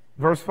man.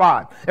 Verse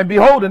 5. And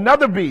behold,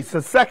 another beast,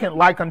 a second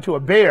like unto a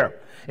bear,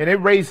 and it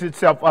raised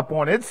itself up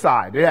on its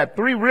side. It had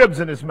three ribs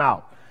in its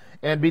mouth,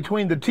 and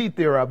between the teeth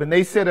thereof. And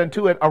they said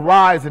unto it,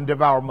 Arise and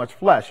devour much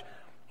flesh.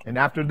 And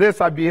after this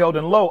I beheld,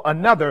 and lo,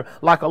 another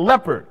like a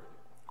leopard,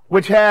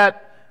 which had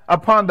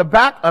upon the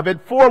back of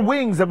it four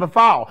wings of a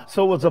fowl.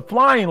 So it was a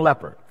flying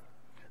leopard.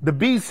 The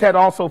beast had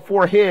also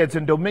 4 heads,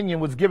 and dominion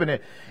was given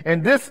it.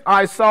 And this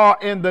I saw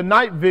in the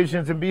night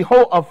visions, and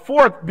behold, a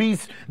 4th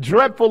beast,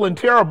 dreadful and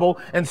terrible,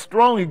 and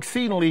strong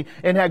exceedingly,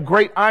 and had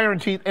great iron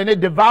teeth, and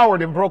it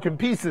devoured and broke in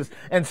pieces,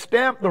 and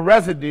stamped the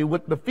residue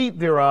with the feet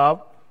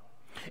thereof.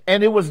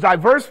 And it was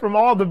diverse from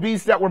all the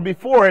beasts that were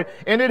before it,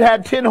 and it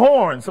had 10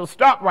 horns. So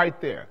stop right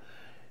there.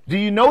 Do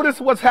you notice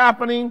what's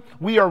happening?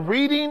 We are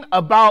reading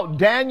about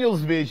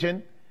Daniel's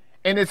vision,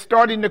 and it's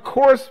starting to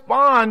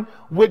correspond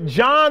with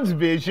John's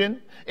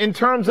vision in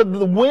terms of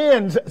the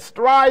winds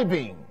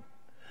striving.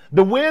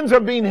 The winds are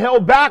being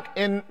held back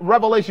in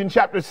Revelation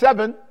chapter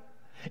 7.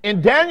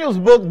 In Daniel's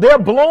book, they're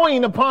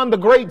blowing upon the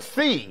great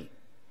sea.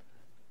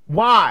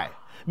 Why?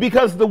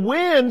 Because the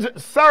winds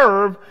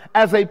serve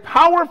as a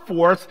power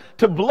force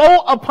to blow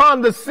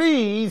upon the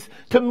seas,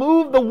 to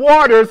move the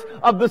waters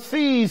of the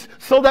seas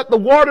so that the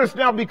waters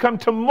now become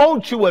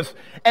tumultuous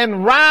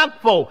and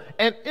wrathful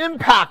and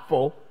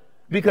impactful,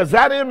 because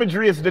that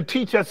imagery is to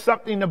teach us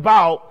something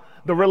about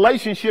the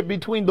relationship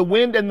between the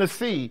wind and the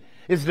sea,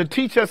 is to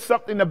teach us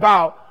something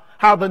about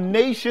how the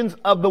nations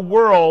of the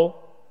world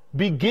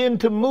begin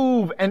to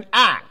move and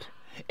act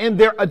in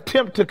their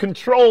attempt to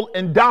control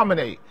and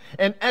dominate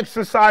and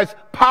exercise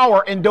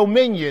power and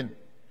dominion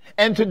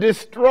and to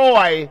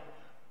destroy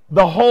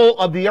the whole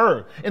of the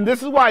earth. And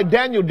this is why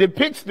Daniel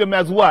depicts them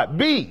as what?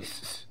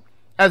 Beasts.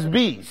 As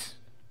beasts.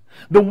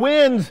 The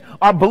winds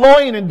are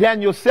blowing in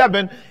Daniel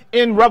 7.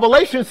 In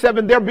Revelation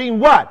 7, they're being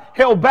what?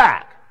 Held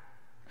back.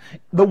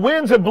 The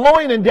winds are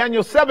blowing in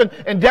Daniel 7,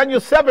 and Daniel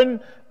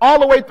 7 all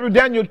the way through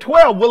Daniel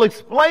 12 will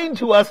explain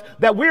to us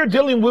that we're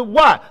dealing with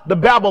what? The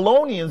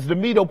Babylonians, the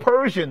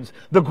Medo-Persians,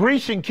 the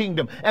Grecian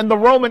kingdom, and the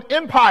Roman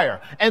Empire.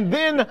 And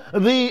then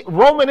the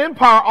Roman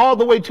Empire all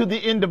the way to the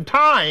end of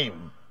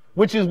time,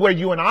 which is where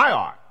you and I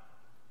are.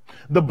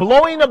 The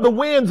blowing of the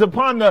winds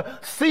upon the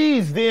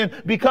seas then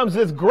becomes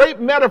this great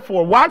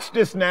metaphor, watch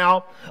this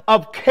now,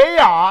 of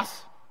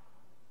chaos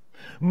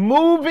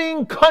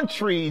moving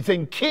countries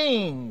and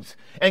kings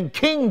and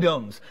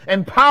kingdoms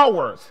and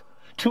powers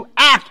to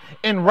act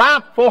in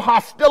wrathful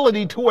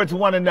hostility towards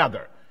one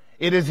another.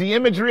 It is the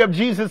imagery of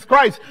Jesus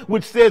Christ,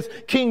 which says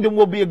kingdom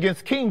will be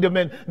against kingdom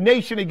and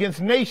nation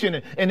against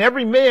nation, and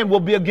every man will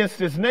be against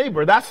his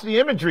neighbor. That's the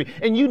imagery,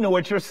 and you know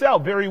it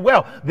yourself very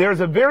well.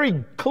 There's a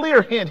very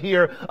clear hint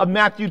here of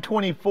Matthew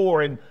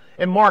 24 and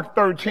Mark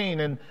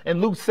 13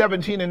 and Luke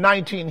 17 and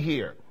 19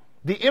 here.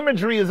 The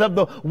imagery is of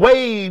the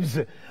waves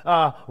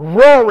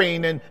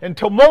roaring and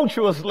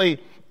tumultuously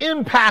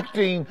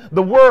impacting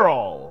the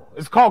world.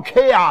 It's called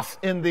chaos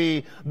in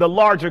the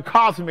larger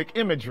cosmic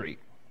imagery.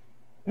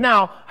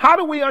 Now, how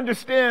do we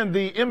understand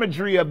the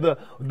imagery of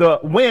the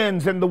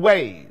winds and the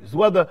waves?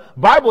 Well, the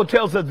Bible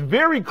tells us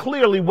very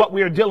clearly what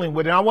we are dealing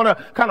with, and I want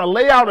to kind of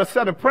lay out a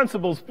set of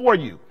principles for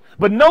you.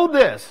 But know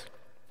this,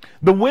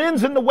 the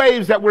winds and the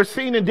waves that we're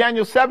seeing in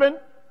Daniel 7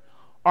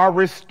 are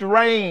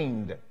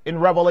restrained in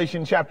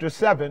Revelation chapter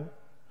 7,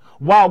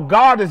 while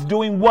God is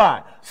doing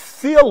what?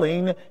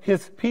 Sealing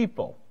his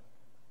people.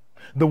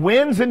 The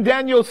winds in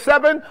Daniel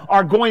 7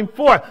 are going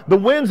forth. The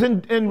winds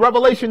in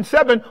Revelation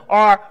 7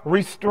 are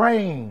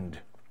restrained.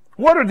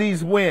 What are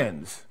these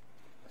winds?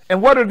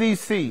 And what are these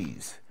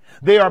seas?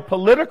 They are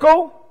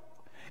political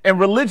and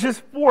religious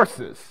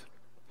forces.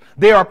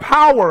 They are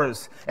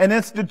powers and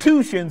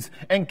institutions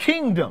and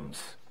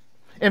kingdoms.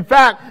 In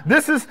fact,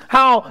 this is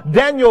how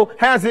Daniel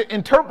has it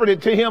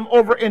interpreted to him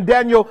over in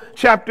Daniel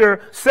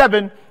chapter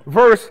 7,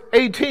 verse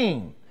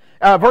 18.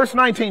 Verse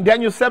 19,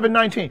 Daniel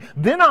 7:19.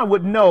 Then I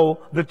would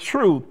know the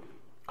truth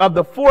of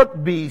the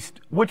 4th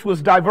beast, which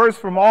was diverse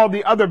from all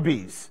the other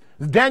beasts.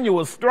 Daniel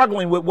was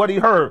struggling with what he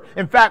heard.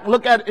 In fact,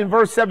 look at it in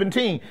verse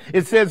 17.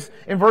 It says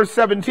in verse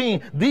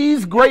 17,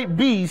 these great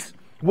beasts,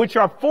 which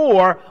are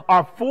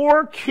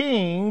 4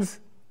 kings,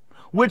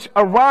 which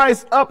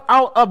arise up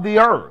out of the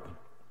earth.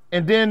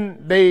 And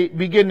then they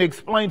begin to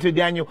explain to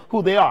Daniel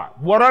who they are.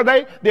 What are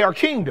they? They are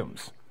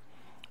kingdoms.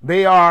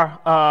 They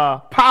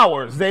are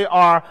powers. They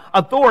are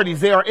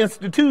authorities. They are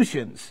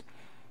institutions.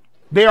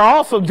 They are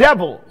also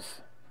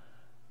devils.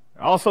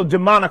 They're also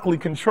demonically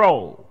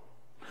controlled.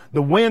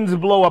 The winds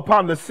blow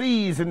upon the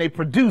seas and they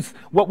produce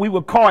what we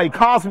would call a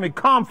cosmic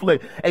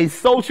conflict, a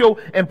social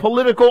and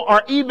political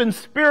or even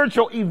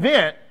spiritual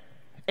event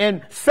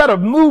and set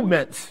of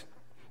movements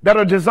that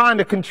are designed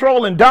to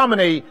control and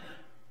dominate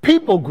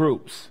people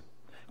groups,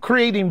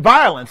 creating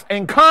violence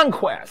and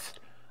conquest.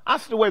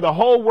 That's the way the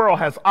whole world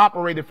has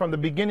operated from the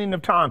beginning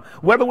of time.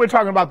 Whether we're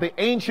talking about the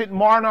ancient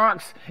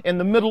monarchs in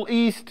the Middle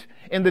East,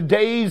 in the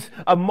days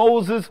of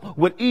Moses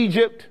with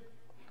Egypt,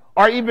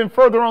 or even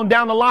further on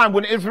down the line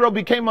when Israel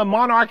became a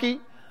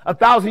monarchy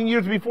 1,000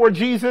 years before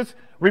Jesus.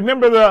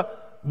 Remember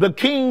the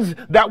kings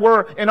that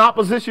were in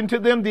opposition to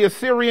them, the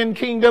Assyrian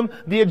kingdom,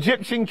 the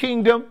Egyptian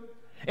kingdom,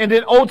 and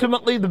then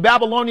ultimately the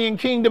Babylonian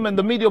kingdom and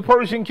the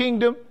Medo-Persian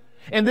kingdom.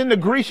 And then the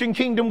Grecian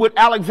kingdom with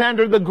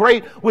Alexander the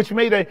Great, which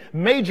made a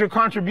major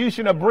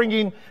contribution of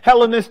bringing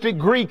Hellenistic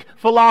Greek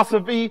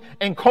philosophy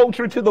and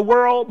culture to the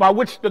world, by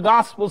which the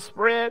gospel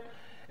spread.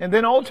 And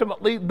then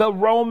ultimately the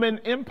Roman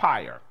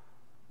Empire.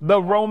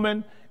 The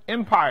Roman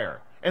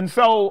Empire. And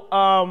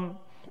so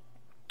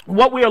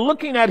what we are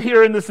looking at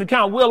here in this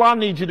account, Will, I'll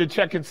need you to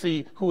check and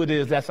see who it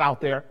is that's out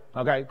there,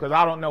 okay, because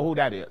I don't know who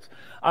that is.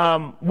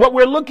 What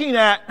we're looking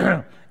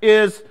at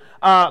is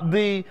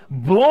the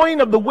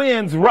blowing of the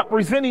winds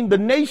representing the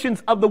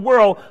nations of the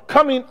world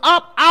coming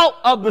up out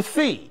of the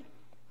sea.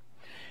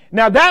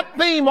 Now, that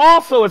theme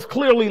also is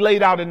clearly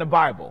laid out in the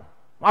Bible.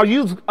 I'll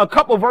use a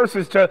couple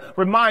verses to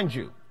remind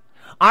you.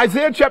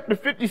 Isaiah chapter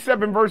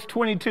 57, verse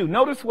 22.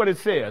 Notice what it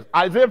says.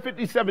 Isaiah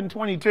 57,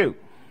 22.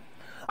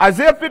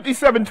 Isaiah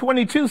 57,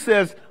 22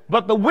 says,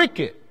 but the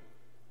wicked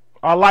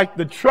are like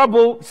the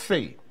troubled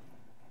sea.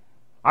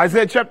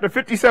 Isaiah chapter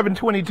 57,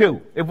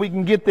 22, if we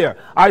can get there.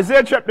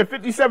 Isaiah chapter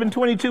 57,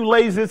 22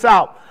 lays this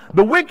out.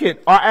 The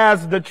wicked are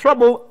as the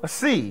troubled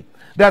sea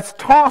that's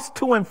tossed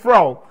to and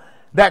fro,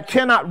 that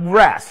cannot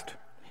rest.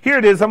 Here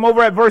it is. I'm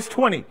over at verse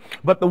 20.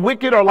 But the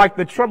wicked are like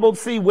the troubled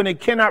sea when it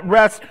cannot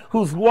rest,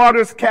 whose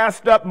waters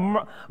cast up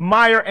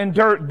mire and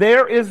dirt.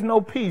 There is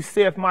no peace,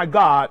 saith my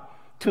God,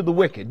 to the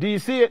wicked. Do you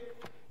see it?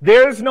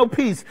 There is no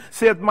peace,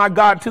 saith my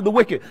God, to the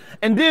wicked.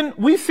 And then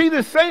we see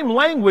the same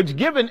language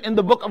given in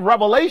the book of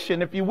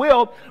Revelation, if you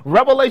will.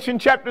 Revelation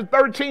chapter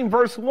 13,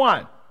 verse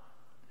 1.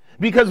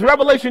 Because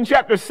Revelation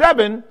chapter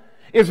 7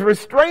 is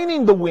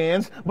restraining the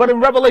winds, but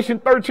in Revelation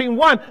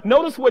 13:1,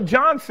 notice what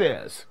John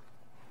says.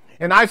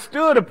 And I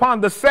stood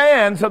upon the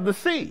sands of the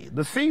sea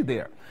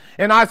there,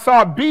 and I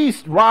saw a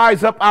beast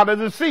rise up out of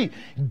the sea.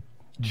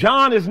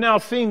 John is now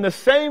seeing the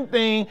same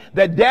thing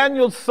that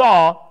Daniel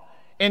saw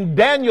in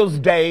Daniel's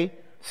day,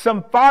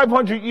 some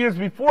 500 years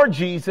before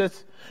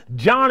Jesus.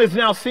 John is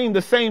now seeing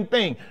the same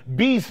thing,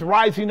 beasts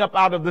rising up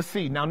out of the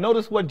sea. Now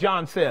notice what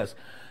John says.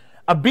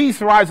 A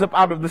beast rise up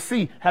out of the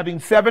sea, having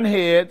 7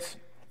 heads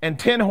and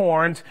 10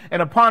 horns,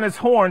 and upon his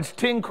horns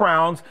 10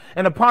 crowns,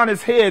 and upon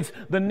his heads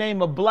the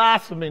name of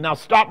blasphemy. Now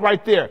stop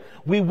right there.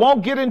 We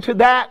won't get into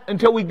that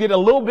until we get a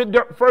little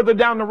bit further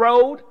down the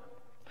road.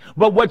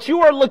 But what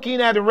you are looking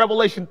at in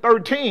Revelation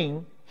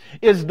 13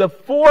 is the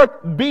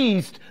 4th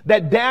beast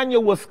that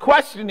Daniel was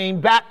questioning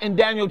back in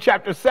Daniel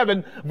chapter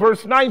 7,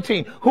 verse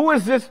 19. Who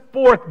is this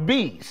 4th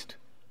beast?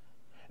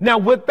 Now,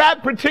 with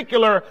that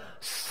particular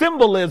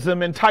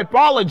symbolism and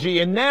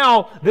typology, and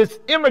now this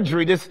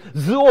imagery, this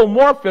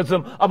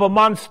zoomorphism of a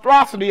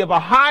monstrosity, of a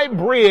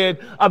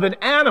hybrid of an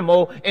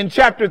animal in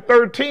chapter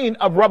 13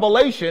 of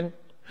Revelation,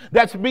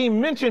 that's being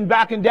mentioned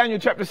back in Daniel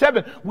chapter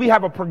 7, we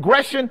have a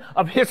progression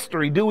of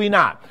history, do we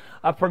not?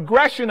 A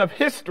progression of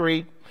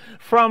history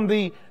from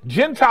the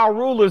Gentile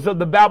rulers of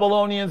the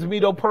Babylonians,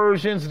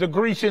 Medo-Persians, the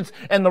Grecians,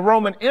 and the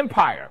Roman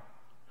Empire.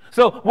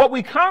 So what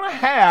we kind of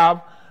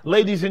have,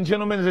 ladies and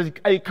gentlemen, is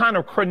a kind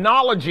of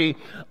chronology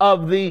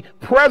of the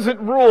present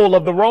rule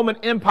of the Roman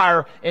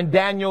Empire in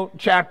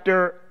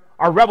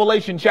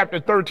Revelation chapter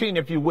 13,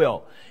 if you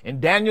will. In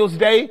Daniel's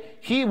day,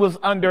 he was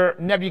under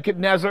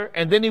Nebuchadnezzar,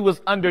 and then he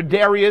was under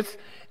Darius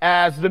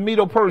as the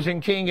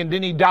Medo-Persian king, and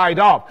then he died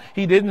off.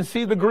 He didn't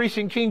see the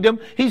Grecian kingdom.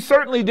 He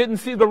certainly didn't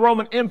see the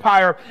Roman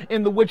Empire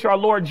in the which our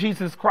Lord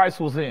Jesus Christ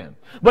was in.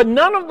 But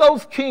none of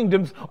those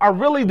kingdoms are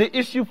really the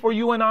issue for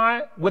you and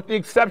I, with the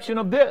exception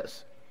of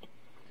this.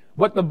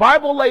 What the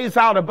Bible lays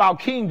out about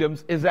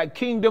kingdoms is that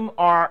kingdoms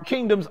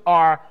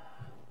are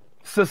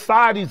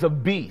societies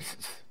of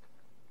beasts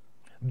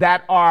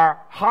that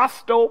are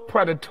hostile,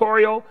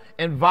 predatory,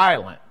 and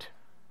violent.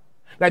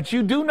 That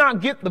you do not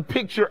get the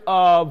picture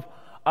of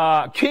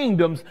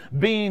kingdoms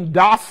being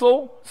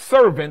docile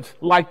servants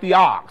like the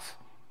ox,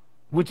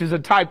 which is a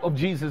type of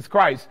Jesus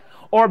Christ,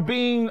 or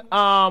being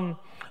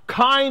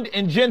kind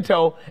and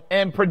gentle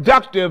and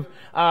productive,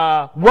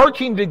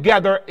 working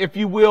together, if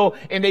you will,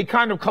 in a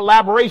kind of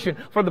collaboration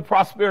for the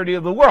prosperity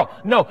of the world.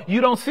 No,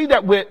 you don't see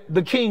that with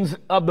the kings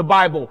of the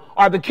Bible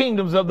or the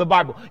kingdoms of the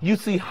Bible. You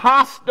see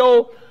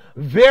hostile,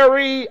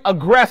 very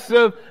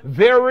aggressive,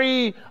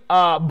 very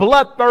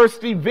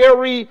bloodthirsty,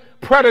 very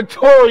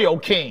predatory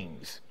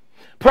kings,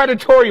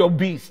 predatory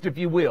beasts, if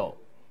you will.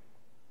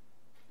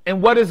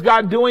 And what is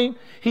God doing?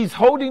 He's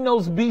holding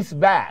those beasts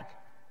back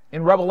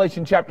in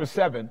Revelation chapter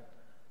 7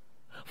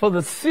 for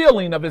the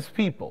sealing of his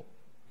people.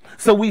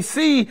 So we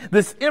see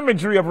this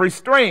imagery of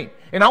restraint.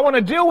 And I want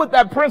to deal with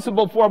that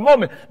principle for a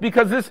moment,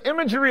 because this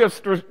imagery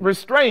of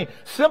restraint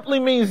simply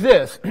means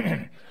this.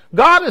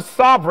 God is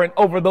sovereign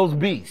over those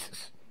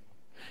beasts.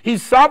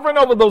 He's sovereign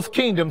over those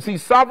kingdoms.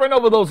 He's sovereign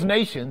over those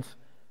nations.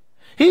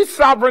 He's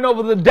sovereign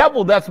over the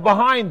devil that's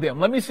behind them.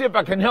 Let me see if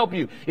I can help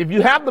you. If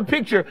you have the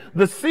picture,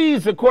 the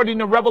seas, according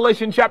to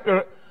Revelation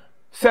chapter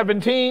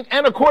 17,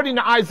 and according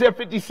to Isaiah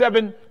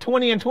 57,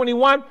 20 and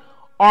 21,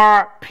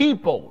 are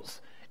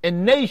peoples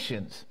and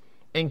nations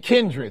and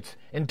kindreds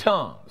and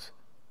tongues.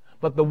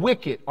 But the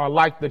wicked are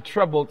like the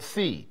troubled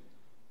sea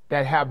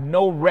that have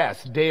no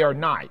rest day or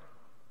night.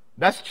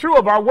 That's true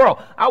of our world.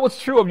 That was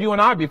true of you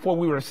and I before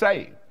we were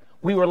saved.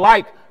 We were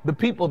like the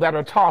people that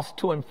are tossed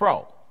to and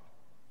fro.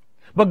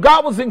 But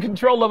God was in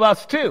control of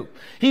us too.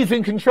 He's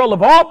in control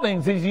of all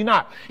things, is he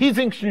not? He's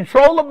in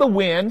control of the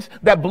winds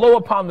that blow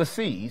upon the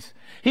seas.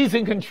 He's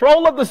in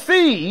control of the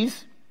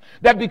seas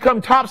that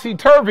become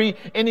topsy-turvy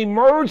and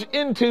emerge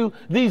into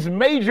these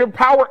major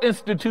power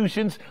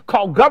institutions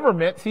called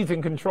governments. He's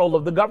in control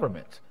of the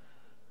government.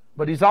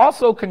 But he's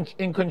also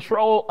in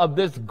control of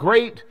this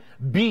great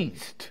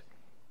beast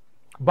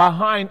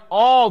behind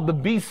all the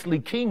beastly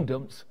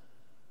kingdoms,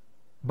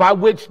 by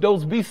which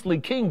those beastly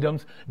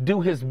kingdoms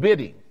do his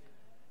bidding.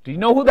 Do you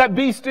know who that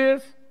beast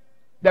is?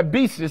 That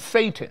beast is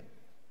Satan.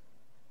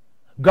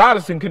 God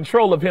is in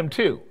control of him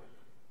too.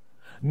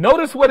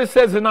 Notice what it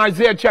says in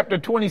Isaiah chapter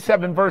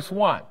 27, verse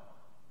 1.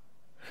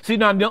 See,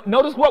 now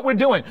notice what we're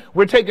doing.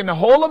 We're taking the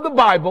whole of the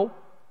Bible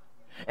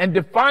and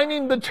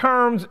defining the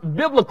terms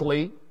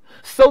biblically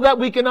so that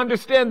we can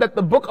understand that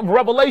the book of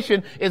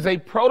Revelation is a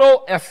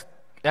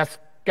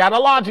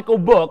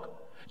proto-eschatological book,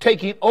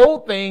 taking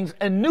old things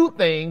and new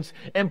things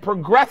and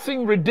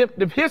progressing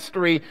redemptive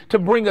history to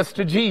bring us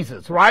to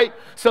Jesus, right?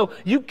 So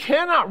you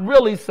cannot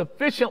really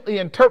sufficiently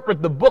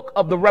interpret the book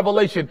of the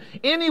Revelation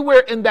anywhere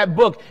in that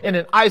book in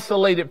an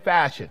isolated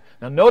fashion.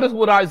 Now notice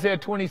what Isaiah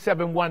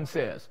 27:1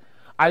 says.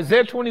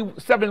 Isaiah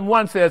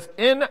 27:1 says,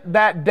 in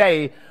that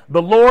day,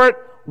 the Lord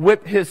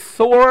with his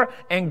sore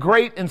and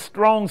great and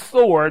strong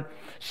sword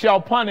shall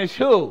punish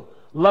who?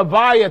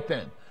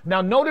 Leviathan.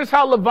 Now notice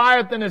how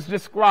Leviathan is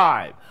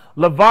described.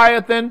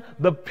 Leviathan,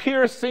 the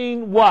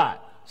piercing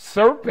what?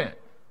 Serpent.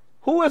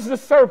 Who is the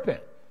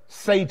serpent?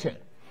 Satan.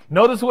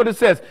 Notice what it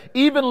says.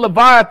 Even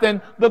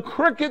Leviathan, the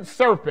crooked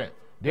serpent.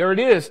 There it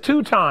is,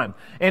 2 times.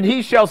 And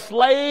he shall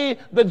slay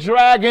the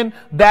dragon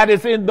that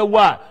is in the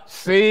what?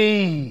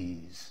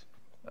 Seas.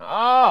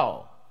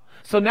 Oh.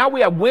 So now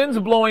we have winds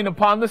blowing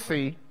upon the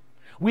sea.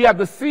 We have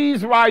the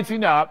seas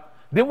rising up.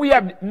 Then we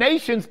have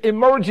nations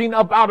emerging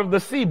up out of the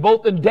sea,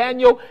 both in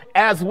Daniel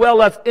as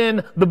well as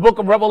in the book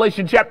of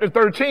Revelation chapter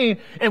 13.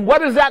 And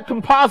what is that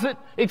composite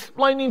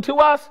explaining to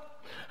us?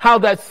 How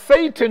that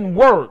Satan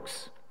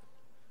works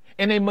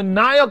in a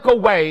maniacal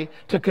way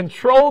to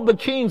control the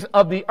kings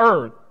of the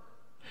earth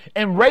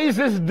and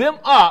raises them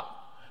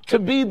up to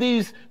be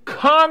these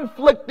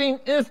conflicting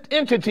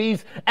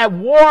entities at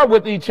war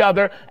with each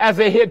other as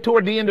they head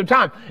toward the end of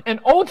time.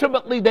 And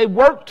ultimately they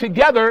work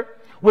together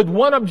with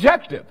one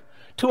objective: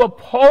 to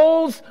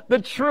oppose the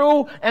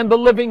true and the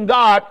living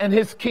God and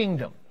his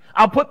kingdom.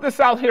 I'll put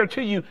this out here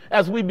to you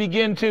as we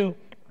begin to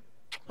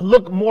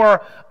look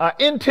more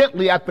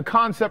intently at the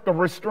concept of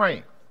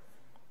restraint.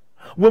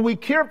 When we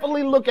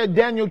carefully look at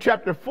Daniel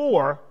 7,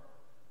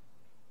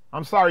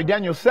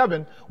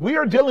 we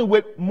are dealing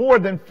with more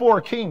than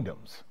 4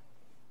 kingdoms.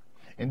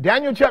 In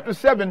Daniel chapter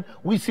 7,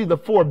 we see the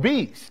 4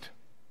 beasts.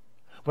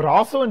 But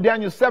also in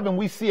Daniel 7,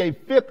 we see a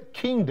 5th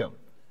kingdom.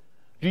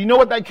 Do you know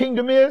what that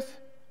kingdom is?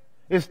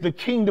 It's the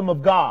kingdom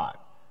of God.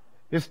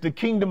 It's the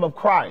kingdom of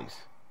Christ.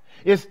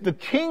 It's the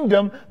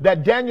kingdom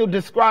that Daniel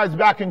describes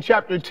back in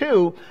chapter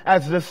 2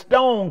 as the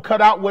stone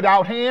cut out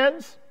without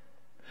hands.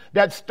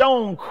 That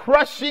stone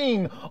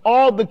crushing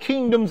all the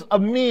kingdoms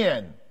of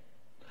men.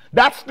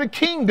 That's the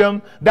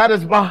kingdom that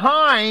is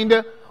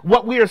behind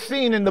what we are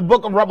seeing in the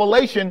book of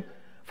Revelation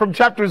from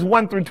chapters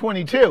 1 through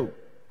 22.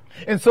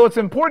 And so it's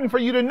important for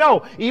you to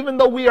know, even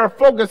though we are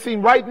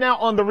focusing right now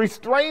on the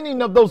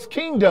restraining of those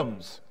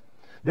kingdoms,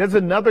 there's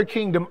another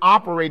kingdom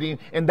operating,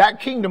 and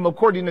that kingdom,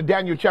 according to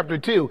Daniel chapter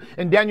 2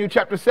 and Daniel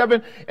chapter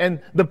 7, and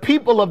the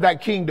people of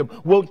that kingdom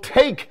will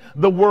take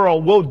the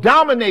world, will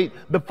dominate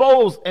the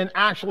foes, and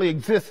actually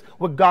exist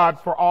with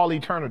God for all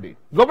eternity.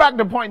 Go back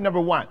to point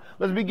number 1.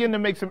 Let's begin to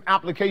make some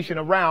application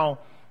around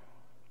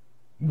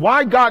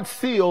why God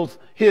seals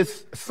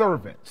his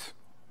servants.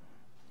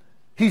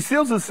 He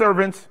seals his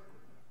servants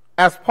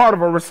as part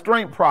of a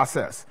restraint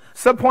process.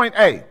 Subpoint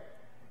A.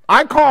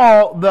 I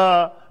call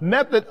the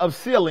method of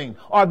sealing,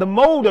 or the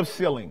mode of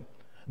sealing,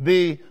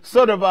 the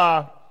sort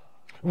of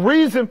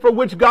reason for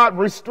which God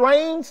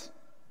restrains.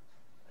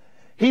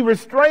 He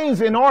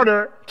restrains in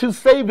order to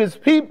save his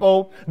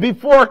people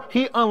before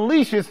he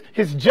unleashes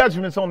his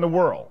judgments on the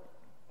world.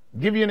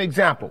 I'll give you an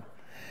example.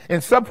 In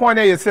subpoint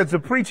A, it says the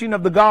preaching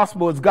of the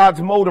gospel is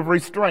God's mode of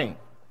restraint.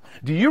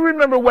 Do you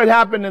remember what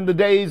happened in the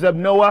days of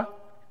Noah?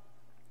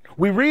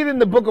 We read in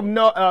the book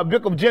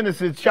of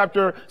Genesis,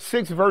 chapter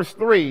 6, verse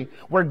 3,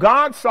 where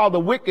God saw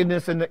the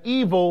wickedness and the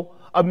evil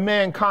of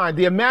mankind.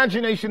 The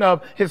imagination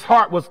of his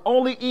heart was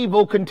only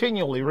evil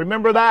continually.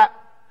 Remember that?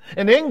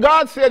 And then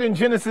God said in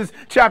Genesis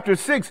chapter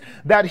 6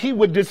 that he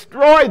would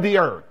destroy the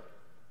earth.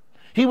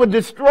 He would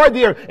destroy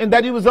the earth, and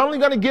that he was only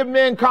going to give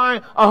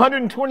mankind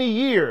 120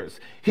 years.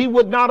 He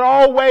would not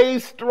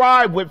always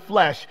strive with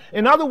flesh.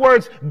 In other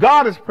words,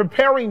 God is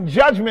preparing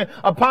judgment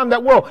upon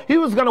that world. He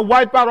was going to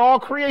wipe out all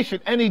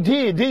creation, and he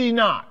did he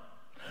not?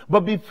 But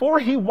before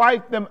he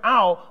wiped them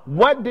out,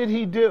 what did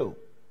he do?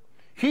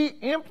 He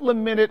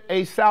implemented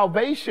a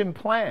salvation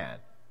plan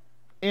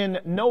in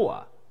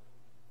Noah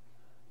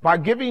by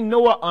giving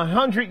Noah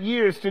 100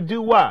 years to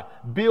do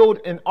what? Build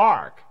an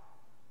ark.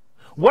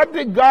 What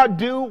did God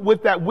do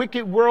with that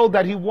wicked world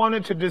that he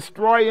wanted to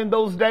destroy in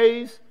those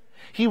days?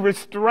 He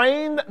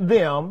restrained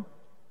them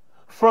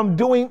from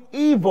doing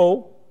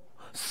evil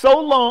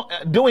so long,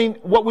 doing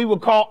what we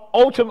would call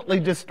ultimately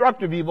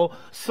destructive evil,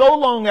 so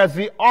long as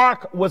the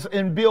ark was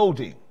in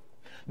building.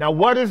 Now,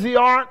 what is the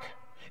ark?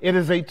 It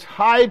is a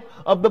type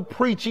of the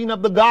preaching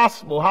of the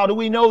gospel. How do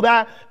we know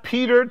that?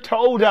 Peter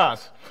told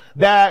us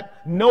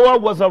that Noah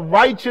was a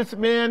righteous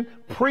man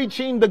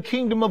preaching the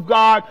kingdom of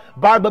God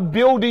by the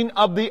building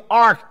of the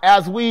ark,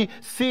 as we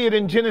see it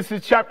in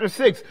Genesis chapter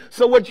 6.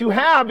 So what you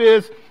have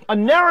is a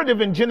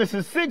narrative in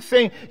Genesis 6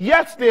 saying,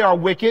 yes, they are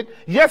wicked.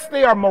 Yes,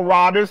 they are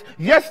marauders.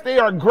 Yes, they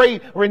are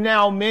great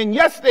renowned men.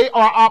 Yes, they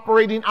are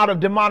operating out of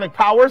demonic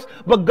powers.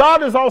 But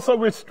God is also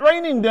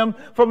restraining them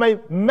from a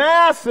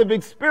massive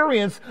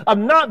experience of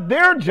not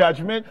their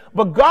judgment,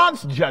 but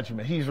God's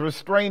judgment. He's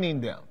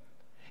restraining them.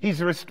 He's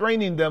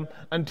restraining them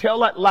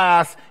until at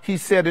last he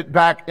said it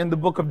back in the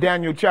book of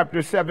Daniel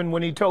chapter 7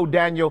 when he told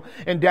Daniel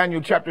in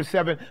Daniel chapter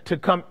 7 to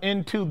come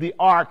into the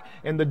ark.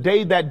 And the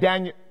day that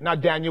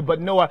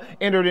Noah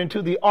entered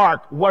into the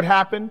ark, what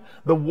happened?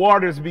 The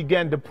waters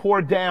began to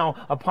pour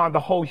down upon the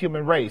whole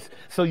human race.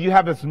 So you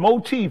have this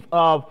motif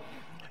of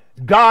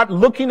God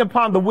looking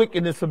upon the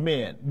wickedness of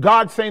men.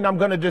 God saying, I'm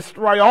going to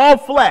destroy all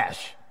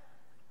flesh.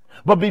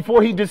 But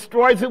before he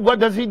destroys it, what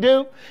does he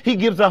do? He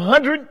gives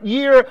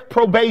 100-year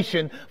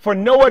probation for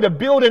Noah to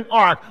build an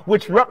ark,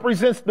 which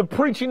represents the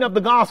preaching of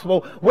the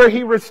gospel, where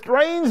he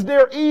restrains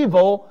their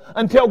evil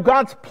until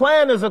God's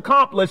plan is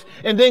accomplished.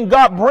 And then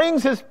God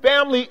brings his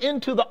family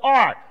into the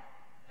ark.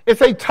 It's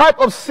a type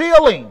of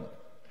sealing,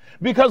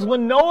 because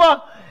when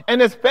Noah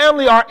and his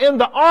family are in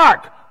the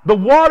ark, the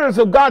waters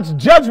of God's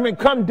judgment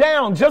come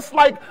down, just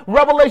like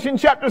Revelation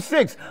chapter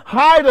 6.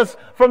 Hide us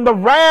from the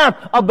wrath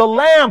of the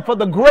Lamb, for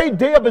the great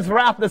day of his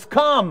wrath has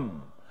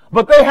come.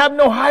 But they have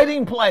no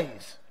hiding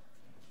place.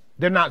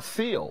 They're not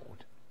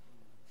sealed.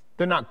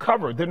 They're not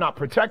covered. They're not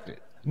protected.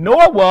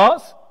 Noah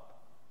was.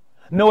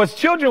 Noah's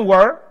children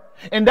were.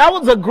 And that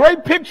was a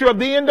great picture of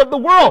the end of the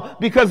world,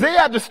 because they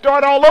had to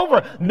start all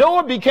over.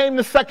 Noah became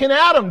the second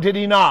Adam, did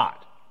he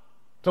not?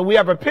 So we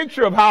have a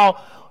picture of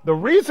how the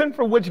reason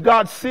for which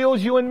God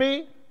seals you and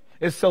me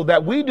is so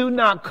that we do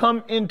not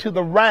come into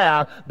the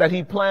wrath that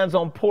he plans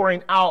on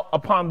pouring out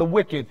upon the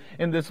wicked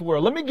in this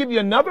world. Let me give you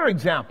another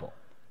example.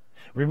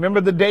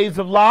 Remember the days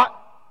of Lot,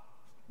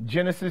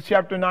 Genesis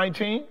chapter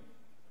 19,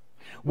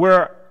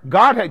 where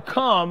God had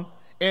come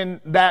in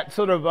that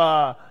sort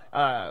of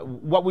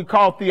what we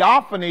call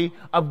theophany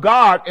of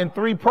God in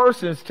three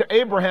persons to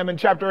Abraham in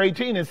chapter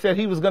 18 and said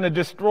he was going to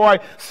destroy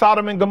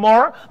Sodom and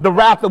Gomorrah. The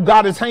wrath of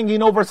God is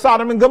hanging over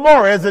Sodom and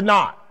Gomorrah, is it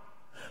not?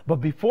 But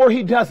before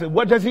he does it,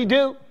 what does he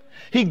do?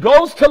 He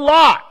goes to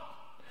Lot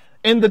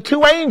and the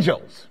two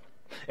angels.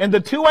 And the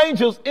two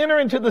angels enter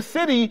into the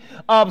city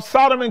of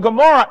Sodom and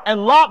Gomorrah,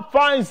 and Lot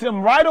finds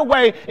them right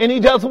away, and he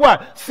does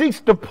what?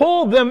 Seeks to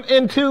pull them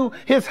into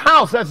his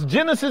house. That's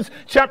Genesis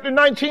chapter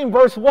 19,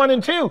 verse 1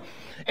 and 2.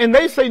 And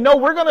they say, no,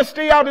 we're going to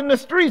stay out in the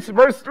streets,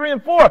 verse 3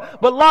 and 4.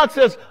 But Lot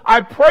says,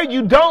 I pray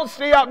you don't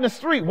stay out in the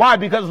street. Why?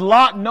 Because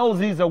Lot knows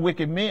these are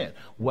wicked men.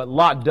 What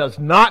Lot does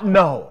not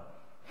know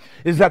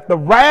is that the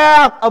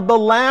wrath of the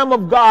Lamb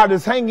of God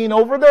is hanging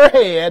over their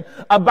head,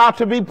 about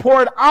to be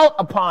poured out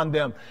upon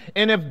them.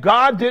 And if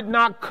God did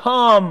not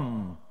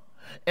come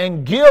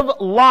and give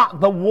Lot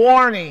the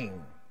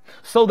warning,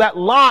 so that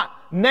Lot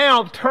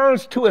now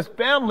turns to his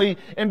family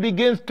and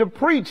begins to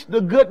preach the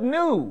good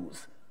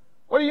news.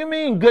 What do you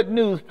mean good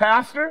news,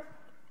 Pastor?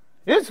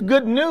 It's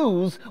good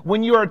news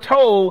when you are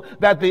told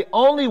that the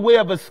only way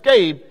of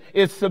escape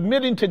is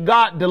submitting to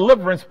God's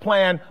deliverance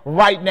plan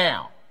right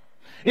now.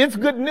 It's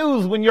good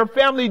news when your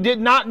family did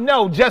not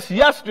know just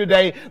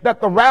yesterday that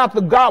the wrath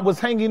of God was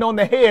hanging on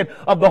the head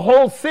of the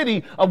whole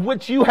city of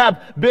which you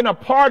have been a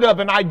part of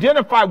and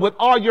identified with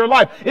all your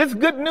life. It's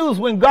good news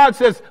when God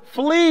says,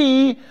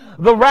 flee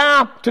the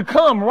wrath to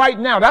come right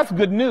now. That's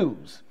good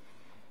news.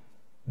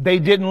 They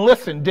didn't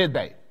listen, did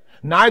they?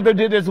 Neither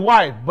did his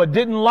wife. But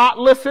didn't Lot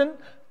listen?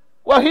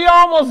 Well, he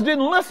almost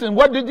didn't listen.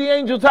 What did the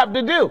angels have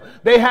to do?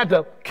 They had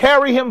to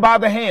carry him by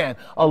the hand,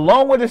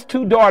 along with his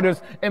two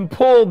daughters, and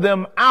pull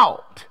them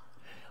out.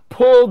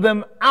 Pull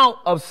them out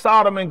of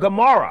Sodom and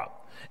Gomorrah.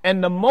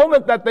 And the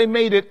moment that they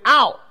made it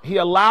out, he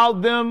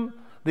allowed them,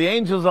 the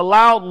angels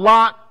allowed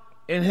Lot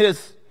in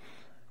his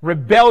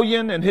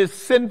rebellion and his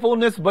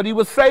sinfulness, but he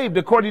was saved.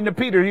 According to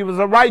Peter, he was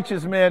a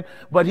righteous man,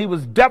 but he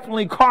was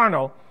definitely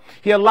carnal.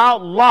 He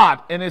allowed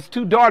Lot and his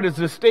two daughters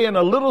to stay in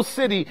a little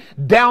city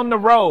down the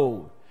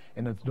road.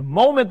 And at the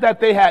moment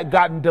that they had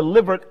gotten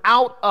delivered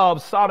out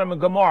of Sodom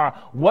and Gomorrah,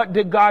 what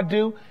did God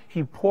do?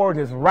 He poured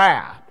his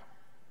wrath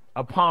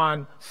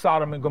upon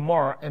Sodom and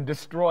Gomorrah and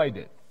destroyed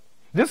it.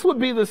 This would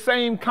be the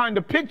same kind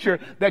of picture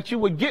that you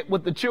would get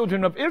with the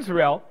children of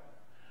Israel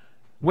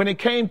when it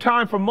came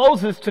time for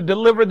Moses to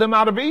deliver them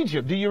out of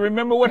Egypt. Do you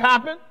remember what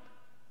happened?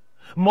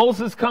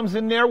 Moses comes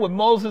in there with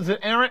Moses and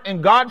Aaron,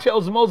 and God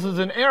tells Moses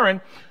and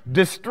Aaron,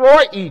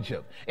 destroy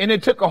Egypt. And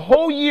it took a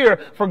whole year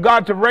for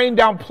God to rain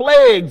down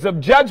plagues of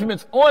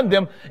judgments on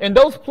them. And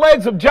those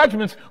plagues of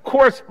judgments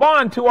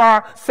correspond to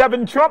our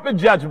 7 trumpet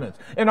judgments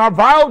and our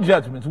vial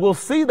judgments. We'll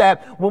see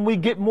that when we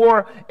get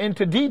more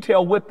into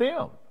detail with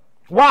them.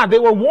 Why? They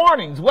were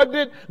warnings. What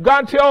did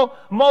God tell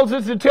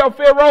Moses to tell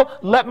Pharaoh?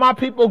 Let my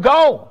people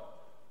go.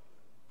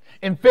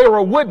 And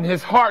Pharaoh wouldn't.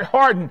 His heart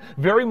hardened,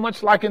 very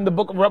much like in the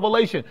book of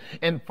Revelation.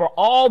 And for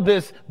all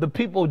this, the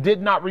people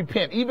did not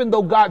repent. Even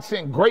though God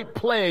sent great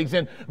plagues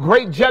and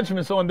great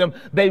judgments on them,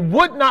 they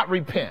would not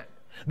repent.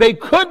 They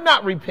could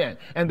not repent,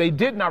 and they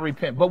did not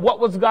repent. But what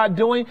was God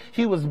doing?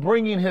 He was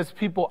bringing his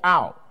people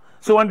out.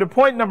 So under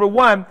point number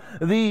 1,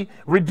 the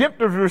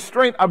redemptive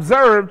restraint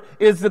observed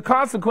is the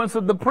consequence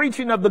of the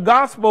preaching of the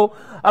gospel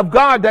of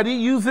God that he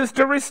uses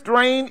to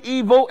restrain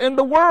evil in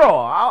the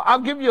world. I'll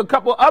give you a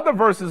couple other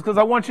verses because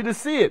I want you to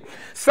see it.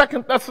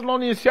 2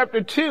 Thessalonians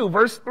chapter 2,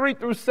 verse 3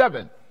 through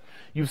 7.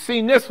 You've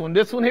seen this one.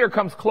 This one here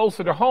comes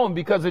closer to home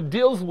because it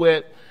deals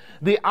with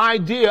the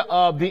idea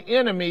of the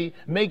enemy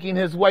making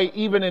his way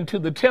even into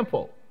the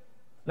temple.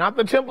 Not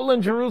the temple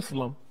in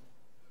Jerusalem,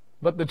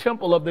 but the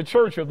temple of the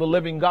church of the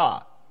living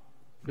God.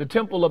 The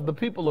temple of the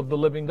people of the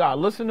living God.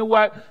 Listen to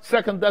what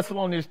 2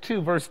 Thessalonians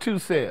 2 verse 2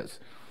 says.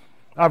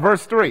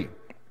 Verse 3.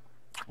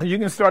 You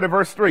can start at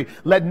verse 3.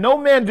 Let no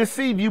man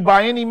deceive you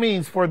by any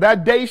means, for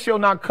that day shall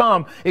not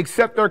come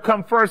except there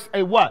come first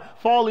a what?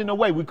 Falling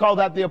away. We call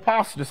that the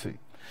apostasy.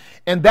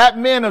 And that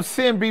man of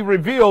sin be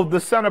revealed,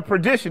 the son of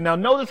perdition. Now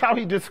notice how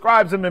he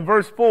describes him in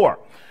verse 4.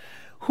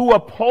 Who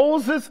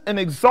opposes and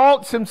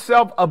exalts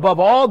himself above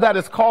all that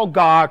is called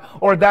God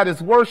or that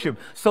is worship,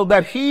 so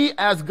that he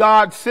as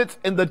God sits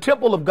in the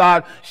temple of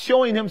God,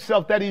 showing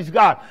himself that he's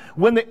God.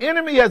 When the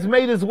enemy has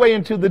made his way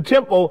into the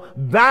temple,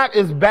 that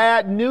is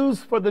bad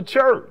news for the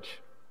church.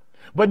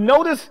 But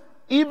notice,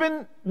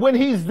 even when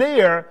he's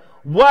there,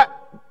 what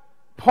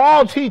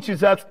Paul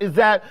teaches us is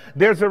that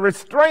there's a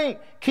restraint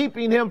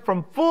keeping him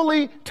from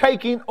fully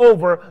taking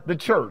over the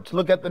church.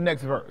 Look at the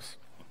next verse.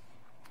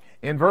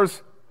 In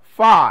verse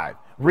 5.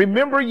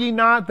 Remember ye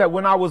not that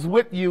when I was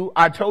with you,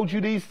 I told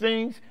you these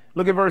things?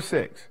 Look at verse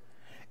 6.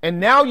 And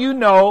now you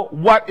know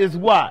what is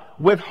what?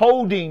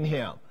 Withholding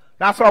him.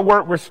 That's our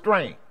word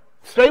restraint.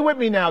 Stay with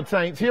me now,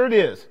 saints. Here it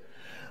is.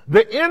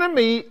 The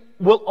enemy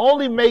will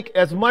only make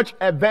as much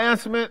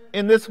advancement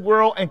in this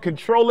world and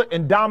control it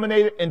and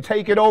dominate it and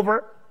take it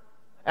over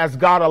as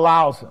God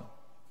allows him.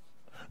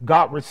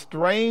 God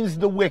restrains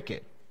the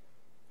wicked.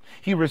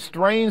 He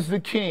restrains the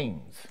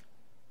kings.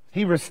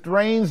 He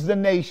restrains the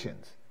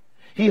nations.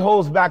 He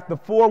holds back the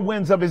four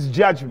winds of his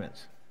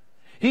judgments.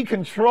 He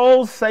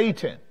controls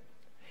Satan.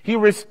 He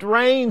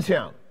restrains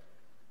him.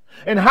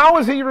 And how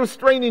is he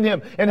restraining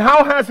him? And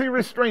how has he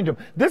restrained him?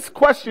 This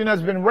question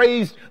has been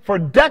raised for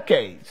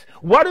decades.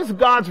 What is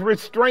God's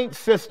restraint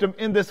system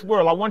in this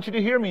world? I want you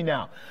to hear me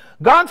now.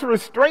 God's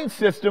restraint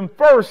system,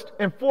 first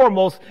and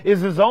foremost,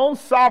 is his own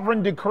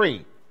sovereign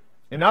decree.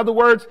 In other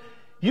words,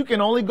 you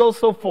can only go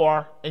so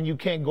far and you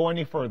can't go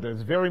any further.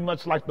 It's very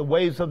much like the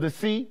waves of the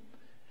sea.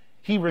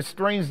 He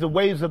restrains the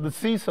waves of the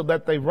sea so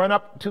that they run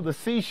up to the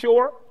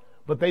seashore,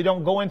 but they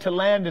don't go into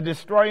land and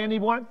destroy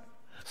anyone.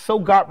 So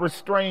God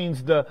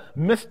restrains the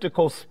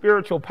mystical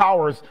spiritual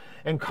powers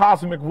and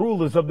cosmic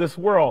rulers of this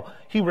world.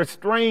 He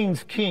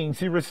restrains kings.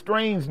 He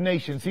restrains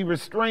nations. He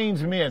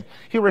restrains men.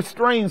 He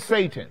restrains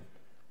Satan.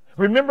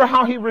 Remember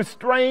how he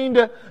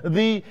restrained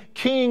the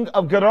king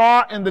of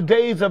Gerar in the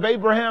days of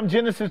Abraham,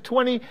 Genesis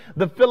 20,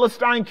 the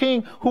Philistine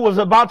king who was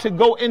about to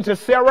go into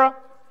Sarah?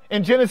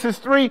 In Genesis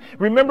 3,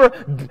 remember,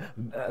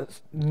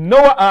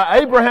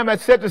 Abraham had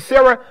said to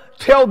Sarah,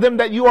 tell them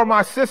that you are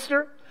my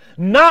sister,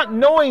 not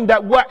knowing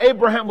that what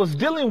Abraham was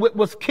dealing with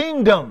was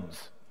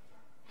kingdoms.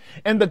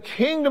 And the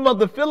kingdom of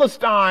the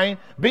Philistine,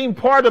 being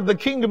part of the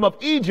kingdom of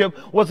Egypt,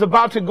 was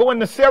about to go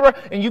into Sarah.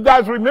 And you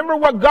guys remember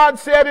what God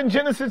said in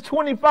Genesis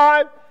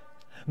 25?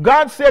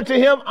 God said to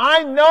him,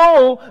 I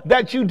know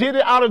that you did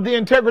it out of the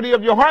integrity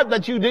of your heart,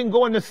 that you didn't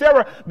go into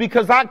Sarah,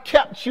 because I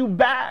kept you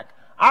back.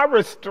 I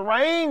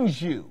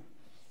restrained you.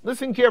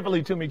 Listen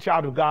carefully to me,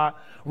 child of God.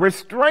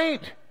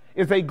 Restraint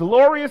is a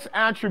glorious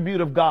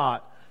attribute of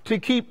God to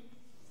keep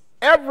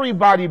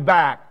everybody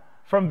back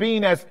from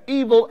being as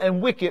evil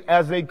and wicked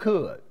as they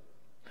could.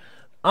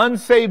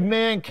 Unsaved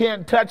man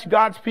can't touch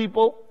God's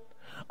people.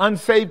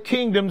 Unsaved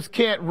kingdoms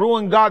can't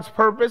ruin God's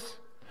purpose.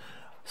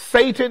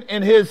 Satan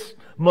and his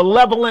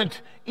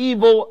malevolent,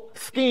 evil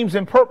schemes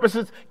and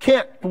purposes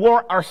can't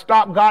thwart or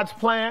stop God's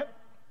plan.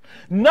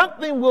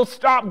 Nothing will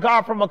stop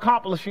God from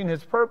accomplishing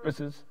his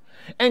purposes.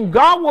 And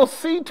God will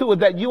see to it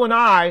that you and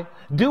I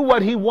do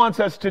what he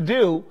wants us to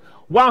do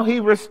while he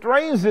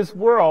restrains this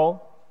world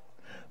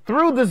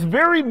through this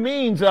very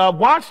means of,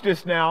 watch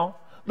this now,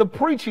 the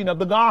preaching of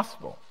the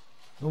gospel.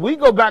 We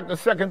go back to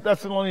 2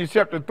 Thessalonians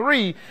chapter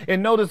 3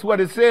 and notice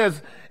what it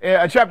says,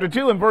 chapter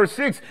 2 and verse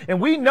 6.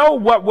 And we know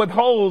what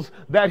withholds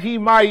that he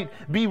might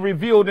be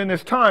revealed in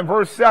his time.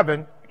 Verse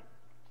 7.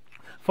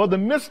 For the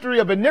mystery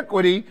of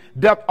iniquity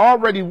doth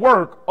already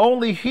work.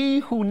 Only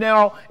he who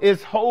now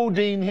is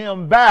holding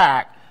him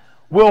back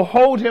will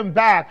hold him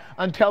back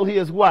until he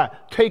is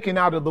what? Taken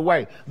out of the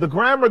way. The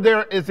grammar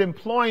there is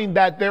employing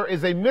that there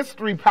is a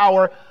mystery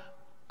power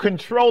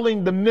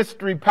controlling the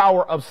mystery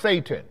power of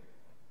Satan.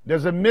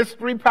 There's a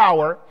mystery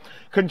power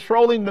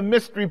controlling the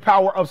mystery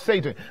power of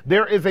Satan.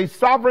 There is a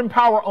sovereign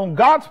power on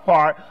God's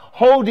part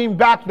holding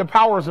back the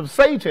powers of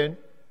Satan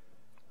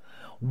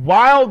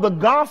while the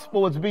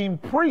gospel is being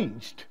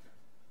preached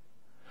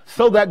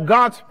so that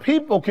God's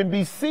people can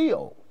be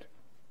sealed.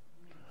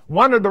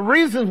 One of the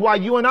reasons why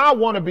you and I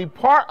want to be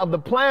part of the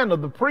plan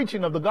of the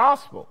preaching of the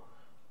gospel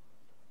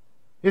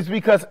is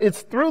because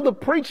it's through the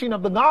preaching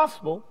of the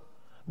gospel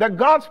that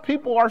God's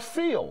people are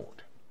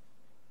sealed.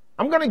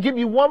 I'm going to give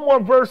you one more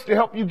verse to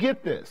help you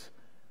get this.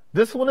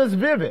 This one is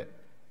vivid.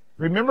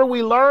 Remember,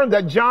 we learned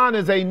that John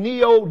is a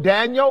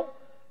neo-Daniel,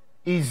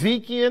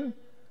 Ezekiel,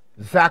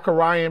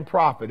 Zechariah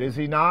prophet, is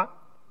he not?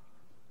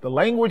 The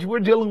language we're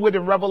dealing with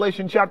in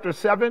Revelation chapter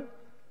 7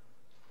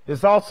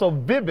 is also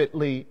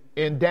vividly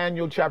in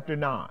Daniel chapter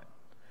 9.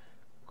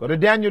 Go to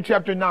Daniel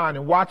chapter 9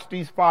 and watch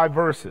these 5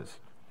 verses.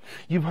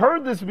 You've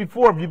heard this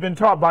before if you've been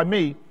taught by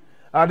me.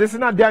 This is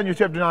not Daniel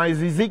chapter 9,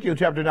 it's Ezekiel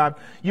chapter 9.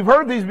 You've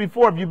heard these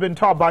before if you've been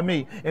taught by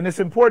me. And it's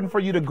important for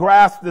you to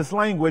grasp this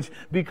language,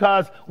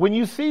 because when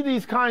you see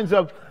these kinds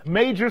of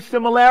major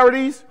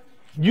similarities,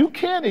 you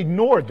can't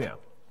ignore them.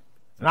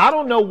 And I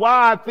don't know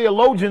why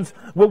theologians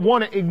would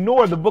want to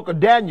ignore the book of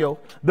Daniel,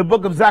 the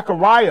book of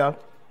Zechariah,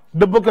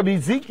 the book of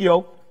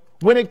Ezekiel,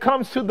 when it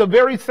comes to the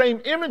very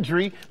same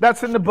imagery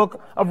that's in the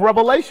book of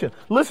Revelation.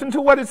 Listen to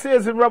what it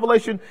says in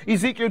Revelation,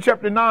 Ezekiel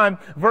chapter 9,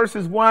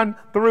 verses 1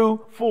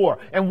 through 4.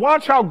 And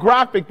watch how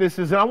graphic this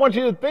is. And I want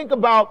you to think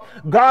about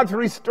God's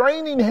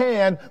restraining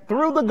hand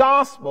through the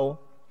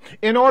gospel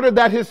in order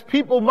that his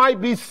people might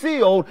be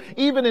sealed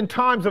even in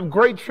times of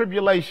great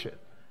tribulation.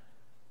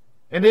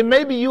 And then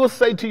maybe you will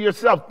say to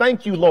yourself,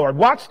 thank you, Lord.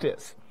 Watch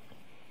this.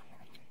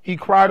 He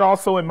cried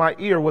also in my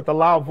ear with a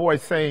loud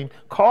voice, saying,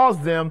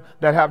 cause them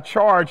that have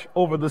charge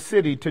over the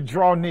city to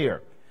draw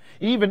near,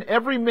 even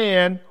every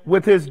man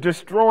with his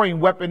destroying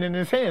weapon in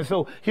his hand.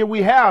 So here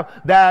we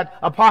have that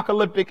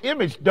apocalyptic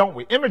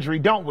imagery,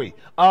 don't we,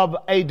 of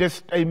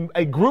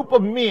a group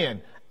of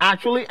men,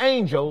 actually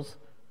angels,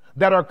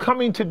 that are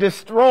coming to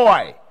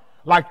destroy,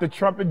 like the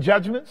trumpet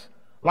judgments,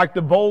 like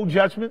the bowl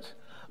judgments,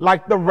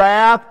 like the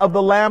wrath of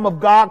the Lamb of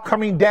God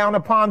coming down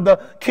upon the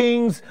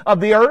kings of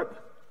the earth.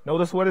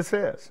 Notice what it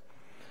says.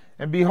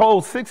 And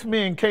behold, 6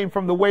 men came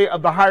from the way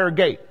of the higher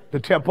gate, the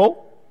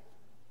temple,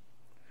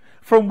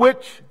 from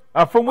which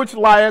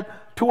lieth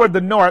toward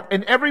the north,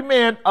 and every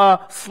man a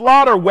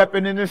slaughter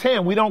weapon in his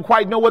hand. We don't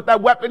quite know what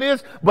that weapon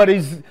is,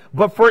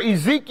 but for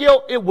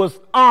Ezekiel, it was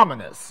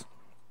ominous.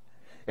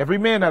 Every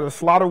man had a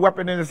slaughter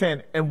weapon in his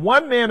hand. And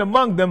one man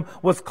among them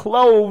was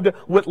clothed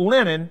with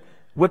linen,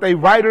 with a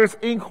writer's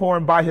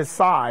inkhorn by his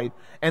side.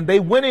 And they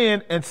went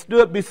in and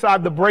stood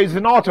beside the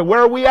brazen altar.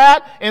 Where are we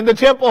at? In the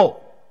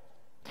temple.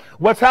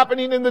 What's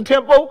happening in the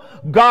temple?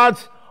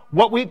 God's,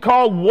 what we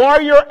call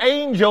warrior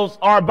angels,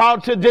 are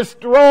about to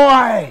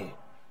destroy.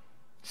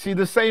 See,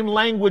 the same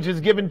language is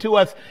given to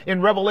us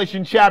in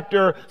Revelation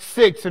chapter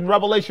 6, and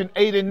Revelation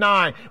 8 and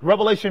 9,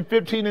 Revelation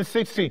 15 and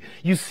 16.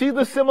 You see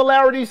the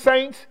similarities,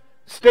 saints?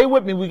 Stay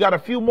with me. We got a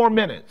few more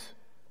minutes.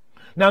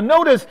 Now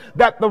notice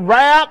that the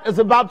wrath is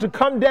about to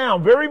come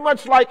down, very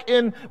much like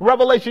in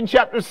Revelation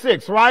chapter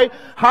 6, right?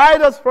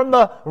 Hide us from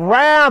the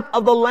wrath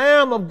of the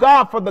Lamb of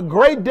God, for the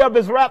great day of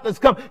his wrath has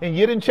come. And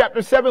yet in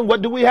chapter 7,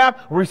 what do we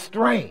have?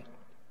 Restraint.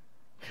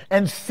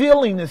 And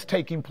sealing is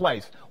taking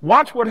place.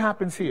 Watch what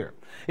happens here.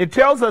 It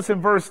tells us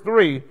in verse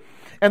 3,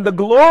 and the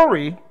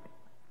glory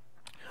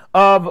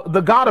of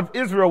the God of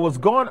Israel was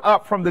gone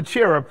up from the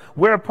cherub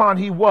whereupon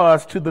he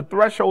was to the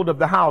threshold of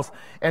the house.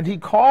 And he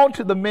called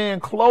to the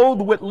man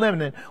clothed with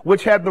linen,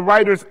 which had the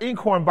writer's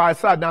inkhorn by his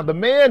side. Now the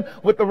man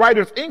with the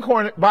writer's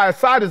inkhorn by his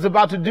side is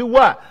about to do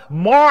what?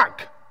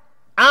 Mark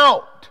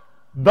out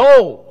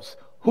those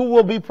who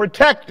will be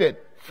protected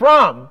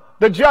from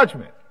the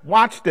judgment.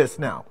 Watch this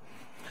now.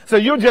 So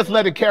you'll just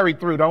let it carry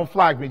through. Don't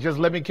flag me. Just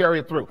let me carry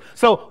it through.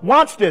 So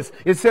watch this.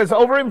 It says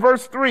over in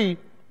verse 3,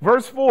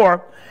 verse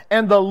 4,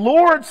 and the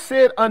Lord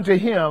said unto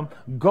him,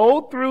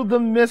 go through the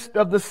midst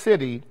of the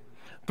city,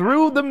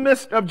 through the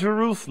midst of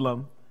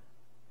Jerusalem,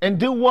 and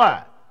do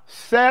what?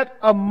 Set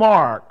a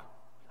mark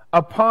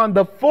upon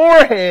the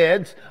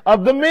foreheads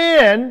of the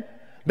men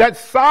that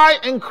sigh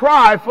and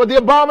cry for the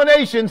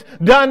abominations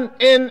done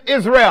in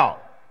Israel.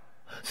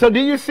 So do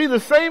you see the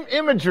same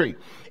imagery?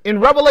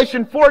 In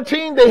Revelation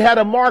 14, they had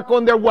a mark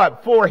on their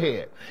what?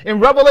 Forehead. In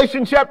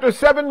Revelation chapter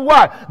 7,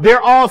 what? They're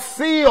all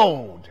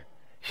sealed.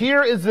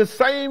 Here is the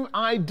same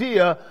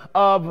idea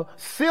of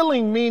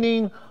sealing,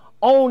 meaning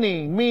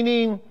owning,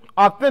 meaning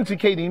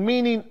authenticating,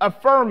 meaning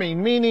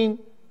affirming, meaning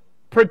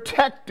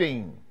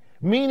protecting,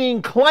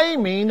 meaning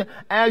claiming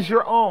as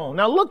your own.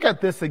 Now look at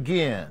this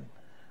again.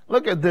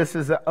 Look at this.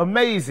 It's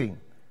amazing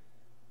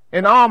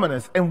and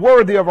ominous and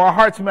worthy of our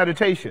heart's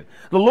meditation.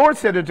 The Lord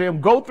said unto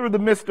him, go through the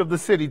midst of the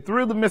city,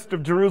 through the midst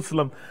of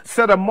Jerusalem,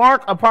 set a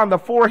mark upon the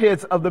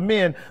foreheads of the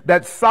men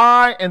that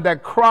sigh and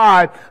that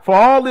cry for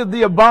all of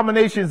the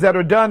abominations that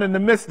are done in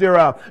the midst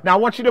thereof. Now I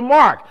want you to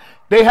mark.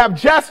 They have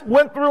just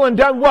went through and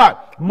done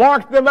what?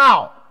 Marked them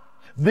out.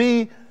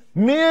 The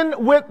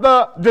men with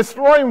the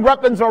destroying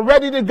weapons are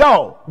ready to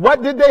go.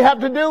 What did they have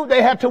to do?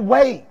 They had to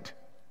wait.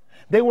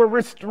 They were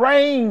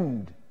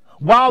restrained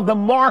while the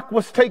mark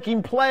was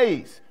taking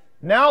place.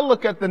 Now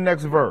look at the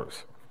next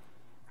verse.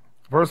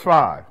 Verse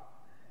 5.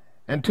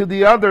 And to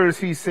the others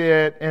he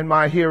said in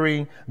my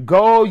hearing,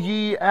 go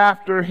ye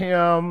after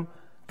him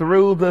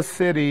through the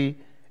city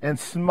and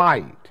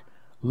smite.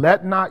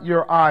 Let not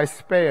your eye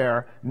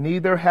spare,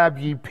 neither have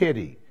ye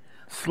pity.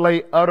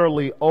 Slay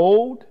utterly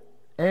old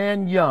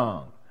and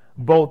young,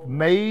 both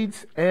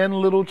maids and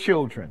little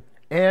children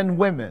and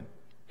women.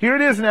 Here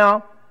it is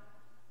now.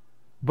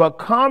 But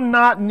come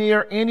not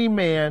near any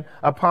man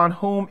upon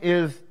whom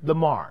is the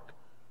mark.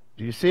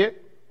 Do you see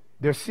it?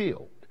 They're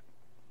sealed.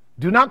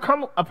 Do not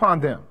come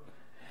upon them.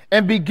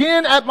 And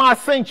begin at my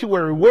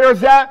sanctuary. Where is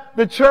that?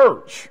 The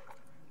church.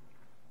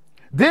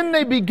 Then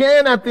they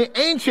began at the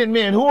ancient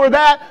men. Who are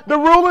that? The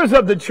rulers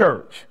of the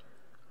church,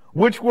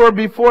 which were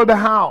before the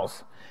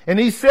house. And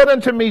he said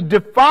unto me,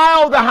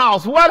 defile the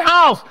house. What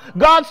house?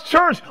 God's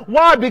church.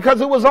 Why? Because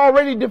it was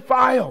already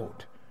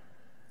defiled.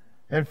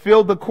 And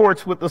filled the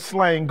courts with the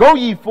slain. Go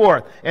ye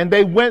forth. And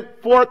they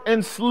went forth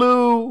and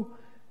slew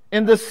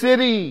in the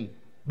city.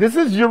 This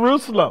is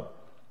Jerusalem.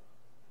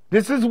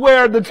 This is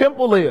where the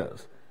temple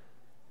is.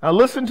 Now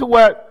listen to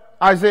what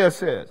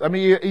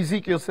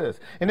Ezekiel says.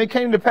 And it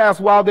came to pass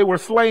while they were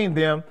slaying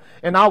them,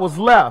 and I was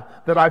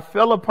left, that I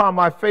fell upon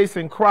my face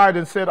and cried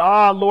and said,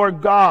 Ah,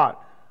 Lord God,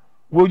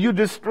 will you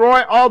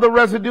destroy all the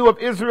residue of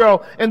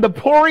Israel and the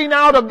pouring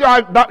out of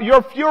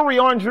your fury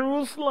on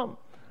Jerusalem?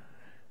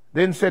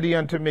 Then said he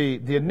unto me,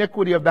 the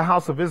iniquity of the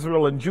house of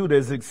Israel and Judah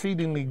is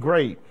exceedingly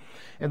great,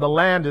 and the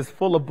land is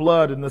full of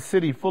blood, and the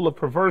city full of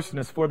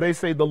perverseness. For they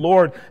say the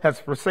Lord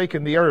has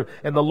forsaken the earth,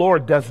 and the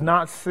Lord does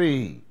not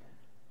see.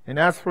 And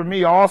as for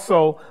me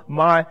also,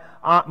 mine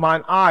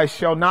eye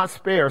shall not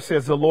spare,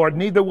 says the Lord,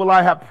 neither will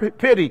I have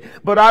pity,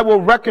 but I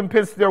will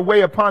recompense their way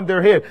upon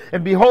their head.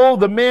 And behold,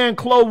 the man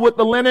clothed with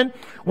the linen,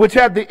 which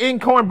had the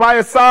inkhorn by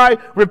his side,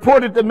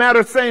 reported the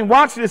matter, saying,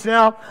 watch this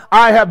now,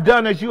 I have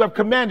done as you have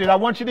commanded. I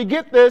want you to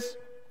get this.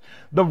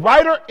 The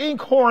writer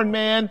inkhorn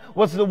man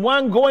was the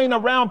one going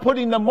around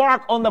putting the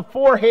mark on the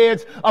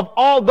foreheads of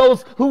all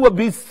those who would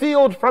be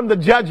sealed from the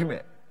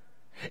judgment.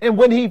 And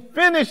when he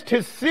finished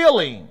his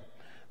sealing,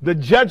 the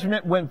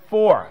judgment went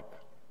forth.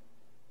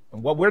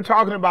 And what we're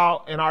talking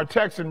about in our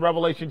text in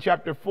Revelation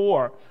chapter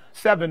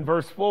 7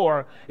 verse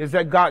 4, is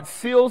that God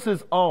seals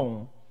his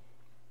own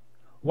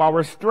while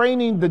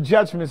restraining the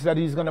judgments that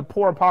he's going to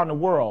pour upon the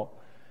world.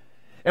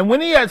 And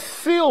when he has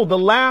sealed the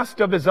last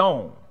of his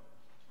own,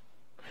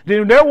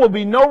 then there will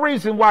be no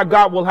reason why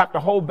God will have to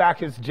hold back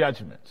his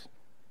judgments.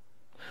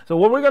 So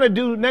what we're going to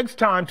do next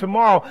time,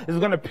 tomorrow, is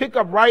going to pick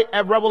up right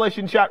at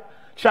Revelation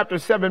chapter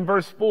 7,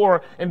 verse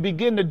 4, and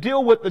begin to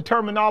deal with the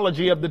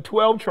terminology of the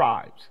 12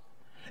 tribes.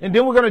 And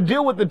then we're going to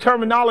deal with the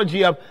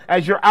terminology of,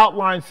 as your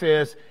outline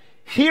says,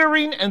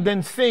 hearing and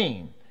then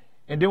seeing.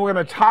 And then we're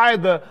going to tie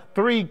the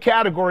three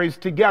categories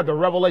together,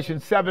 Revelation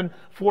 7,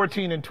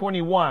 14, and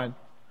 21,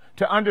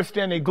 to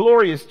understand a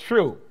glorious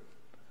truth,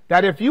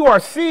 that if you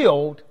are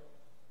sealed,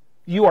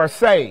 you are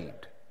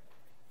saved.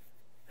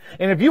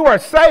 And if you are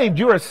saved,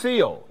 you are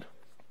sealed.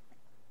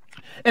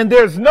 And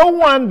there's no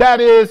one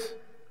that is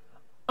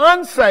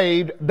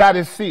unsaved that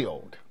is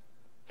sealed.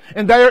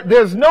 And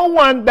there's no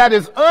one that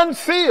is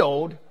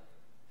unsealed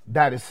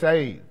that is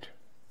saved.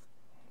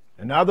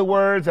 In other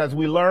words, as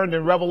we learned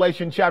in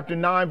Revelation chapter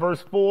 9,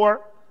 verse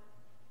 4,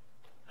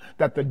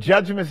 that the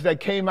judgments that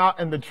came out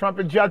in the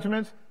trumpet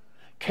judgments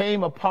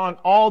came upon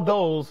all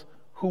those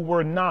who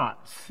were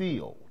not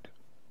sealed.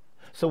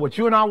 So what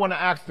you and I want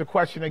to ask the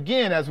question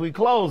again as we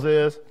close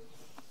is,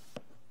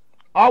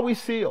 are we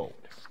sealed?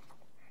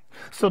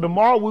 So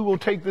tomorrow we will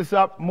take this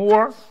up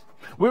more.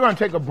 We're going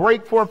to take a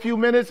break for a few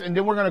minutes, and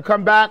then we're going to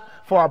come back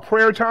for our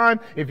prayer time.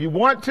 If you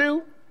want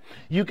to,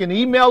 you can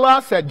email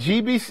us at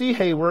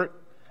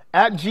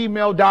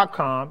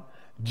gbchayward@gmail.com,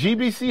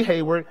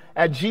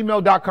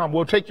 gbchayward@gmail.com.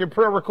 We'll take your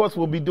prayer requests.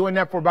 We'll be doing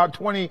that for about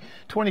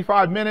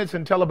 25 minutes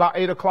until about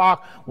 8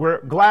 o'clock.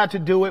 We're glad to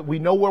do it. We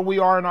know where we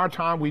are in our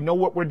time. We know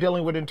what we're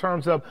dealing with in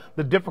terms of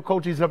the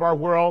difficulties of our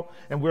world,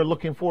 and we're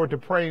looking forward to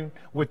praying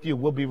with you.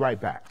 We'll be right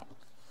back.